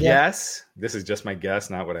 my guess. This is just my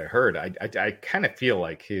guess, not what I heard. I kind of feel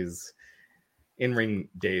like his in-ring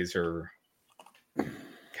days are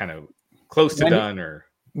kind of close to done or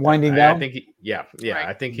winding down. I think right.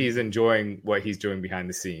 I think he's enjoying what he's doing behind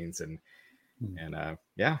the scenes and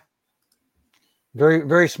very,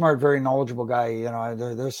 very smart, very knowledgeable guy.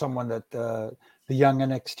 There's someone that the young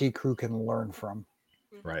NXT crew can learn from.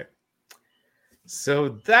 Right. So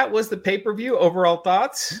that was the pay-per-view. Overall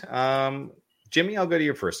thoughts. Jimmy, I'll go to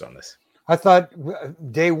you first on this. I thought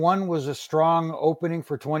day one was a strong opening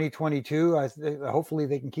for 2022. Hopefully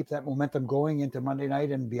they can keep that momentum going into Monday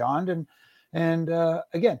night and beyond. And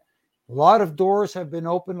again, a lot of doors have been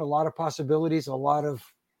opened, a lot of possibilities, a lot of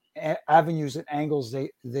avenues and angles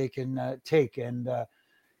they can take. And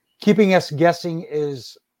keeping us guessing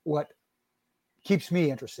is what keeps me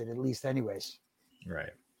interested, at least anyways.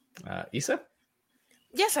 Right. Issa?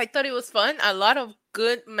 Yes, I thought it was fun. A lot of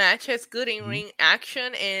good matches, good in-ring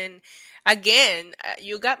action. And again,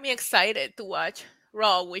 you got me excited to watch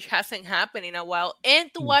Raw, which hasn't happened in a while,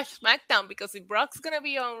 and to watch SmackDown, because if Brock's going to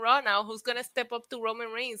be on Raw now, who's going to step up to Roman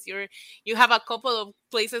Reigns? You have a couple of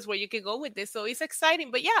places where you can go with this. So it's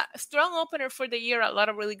exciting. But yeah, a strong opener for the year. A lot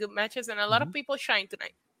of really good matches and a lot of people shine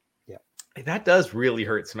tonight. Yeah. That does really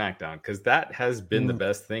hurt SmackDown, because that has been the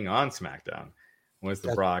best thing on SmackDown was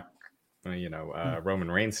the Brock,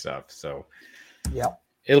 Roman Reigns stuff. So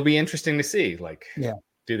it'll be interesting to see.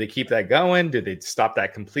 Do they keep that going? Do they stop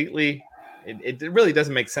that completely? It really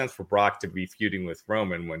doesn't make sense for Brock to be feuding with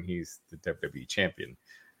Roman when he's the WWE champion.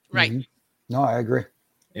 Right. No, I agree.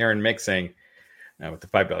 Aaron Mick saying, with the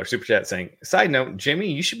 $5 super chat saying, side note,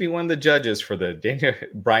 Jimmy, you should be one of the judges for the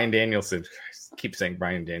Bryan Danielson. I keep saying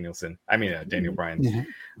Bryan Danielson. I mean, Daniel Bryan.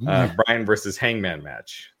 Bryan versus Hangman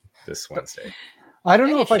match this Wednesday. I don't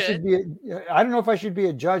know if I should be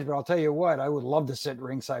a judge, but I'll tell you what, I would love to sit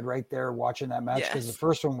ringside right there watching that match, because the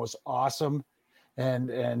first one was awesome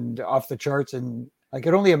and off the charts, and I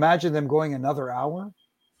could only imagine them going another hour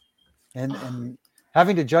and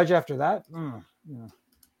having to judge after that.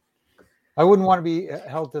 I wouldn't want to be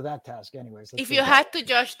held to that task anyways. If you had to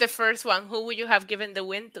judge the first one, who would you have given the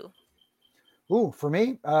win to? Ooh, for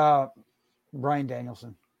me, Bryan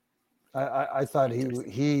Danielson. I thought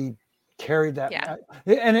he carried that,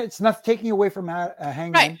 and it's not taking away from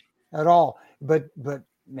Hangman at all. But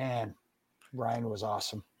man, Bryan was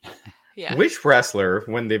awesome. Yeah. Which wrestler,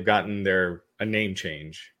 when they've gotten a name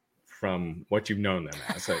change from what you've known them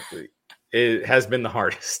as, it has been the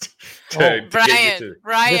hardest? Brian,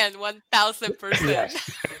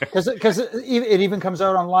 1000%. Because it even comes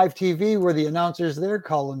out on live TV where the announcers there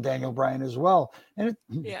calling Daniel Bryan as well, and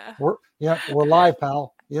we're live,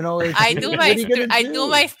 pal. I do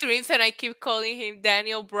my streams and I keep calling him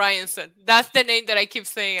Daniel Bryanson. That's the name that I keep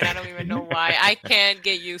saying, and I don't even know why. I can't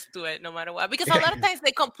get used to it no matter what, because a lot of times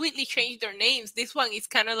they completely change their names. This one is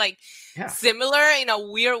kind of like similar in a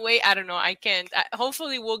weird way. I don't know. I can't.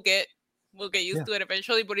 Hopefully we'll get will get used to it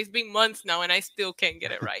eventually, but it's been months now and I still can't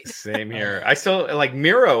get it right. Same here. I still like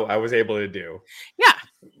Miro. I was able to do. Yeah.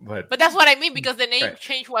 But that's what I mean, because the name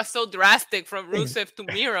change was so drastic from Rusev to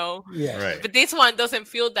Miro. Yeah. Right. But this one doesn't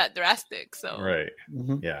feel that drastic. So right.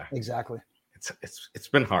 Mm-hmm. Yeah. Exactly. It's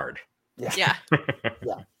been hard. Yeah.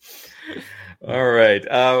 Yeah. All right.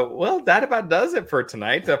 Well, that about does it for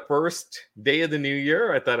tonight. The first day of the new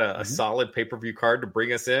year. I thought a solid pay-per-view card to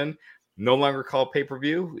bring us in. No longer called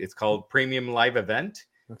pay-per-view. It's called Premium Live Event.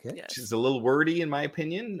 Okay. Yes. Which is a little wordy in my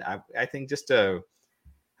opinion. I think just I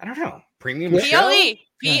don't know. Premium PLE. show?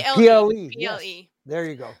 PLE. Yes. There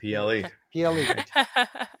you go. PLE. PLE.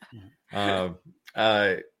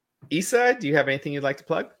 Isa, do you have anything you'd like to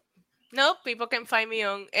plug? No, people can find me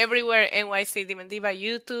on everywhere, NYC Demon Diva,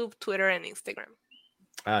 YouTube, Twitter, and Instagram.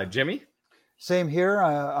 Jimmy? Same here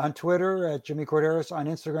on Twitter at Jimmy Corderas, on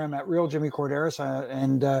Instagram at Real Jimmy Corderas.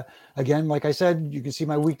 And again, like I said, you can see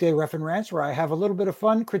my weekday ref and rants where I have a little bit of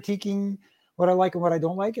fun critiquing what I like and what I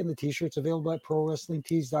don't like. And the t-shirt's available at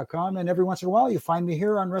ProWrestlingTees.com. And every once in a while, you find me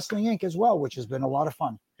here on Wrestling Inc. as well, which has been a lot of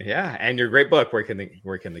fun. Yeah, and your great book. Where can they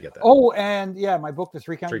get that? Oh, and yeah, my book, The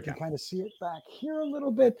 3 Count. You can kind of see it back here a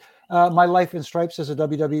little bit. My Life in Stripes as a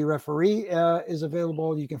WWE referee is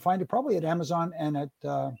available. You can find it probably at Amazon and at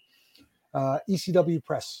ECW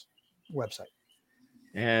Press website.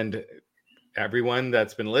 And everyone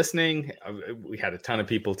that's been listening, we had a ton of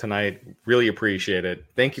people tonight. Really appreciate it.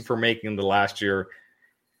 Thank you for making the last year.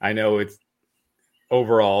 I know it's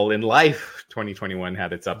overall in life, 2021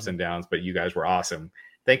 had its ups and downs, but you guys were awesome.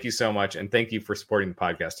 Thank you so much. And thank you for supporting the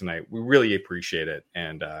podcast tonight. We really appreciate it.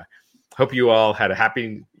 And hope you all had a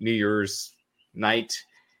happy New Year's night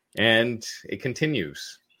and it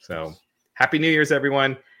continues. So happy New Year's,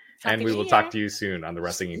 everyone. And we will talk to you soon on the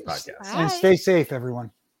Wrestling Inc. podcast. And stay safe,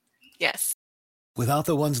 everyone. Yes. Without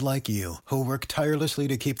the ones like you who work tirelessly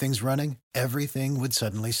to keep things running, everything would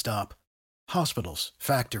suddenly stop. Hospitals,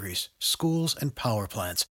 factories, schools, and power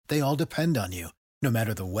plants, they all depend on you. No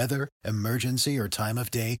matter the weather, emergency, or time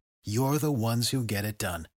of day, you're the ones who get it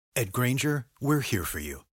done. At Grainger, we're here for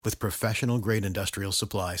you with professional-grade industrial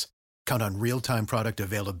supplies. Count on real-time product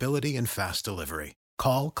availability and fast delivery.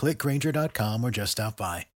 Call, click Grainger.com, or just stop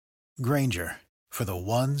by. Grainger, for the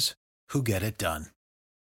ones who get it done.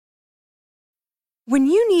 When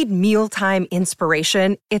you need mealtime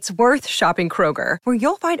inspiration, it's worth shopping Kroger, where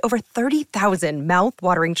you'll find over 30,000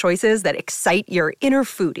 mouth-watering choices that excite your inner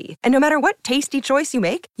foodie. And no matter what tasty choice you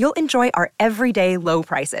make, you'll enjoy our everyday low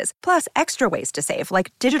prices, plus extra ways to save,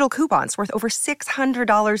 like digital coupons worth over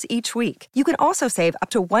 $600 each week. You can also save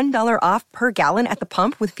up to $1 off per gallon at the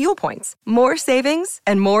pump with fuel points. More savings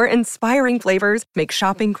and more inspiring flavors make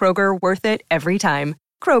shopping Kroger worth it every time.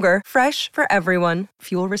 Kroger, fresh for everyone.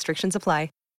 Fuel restrictions apply.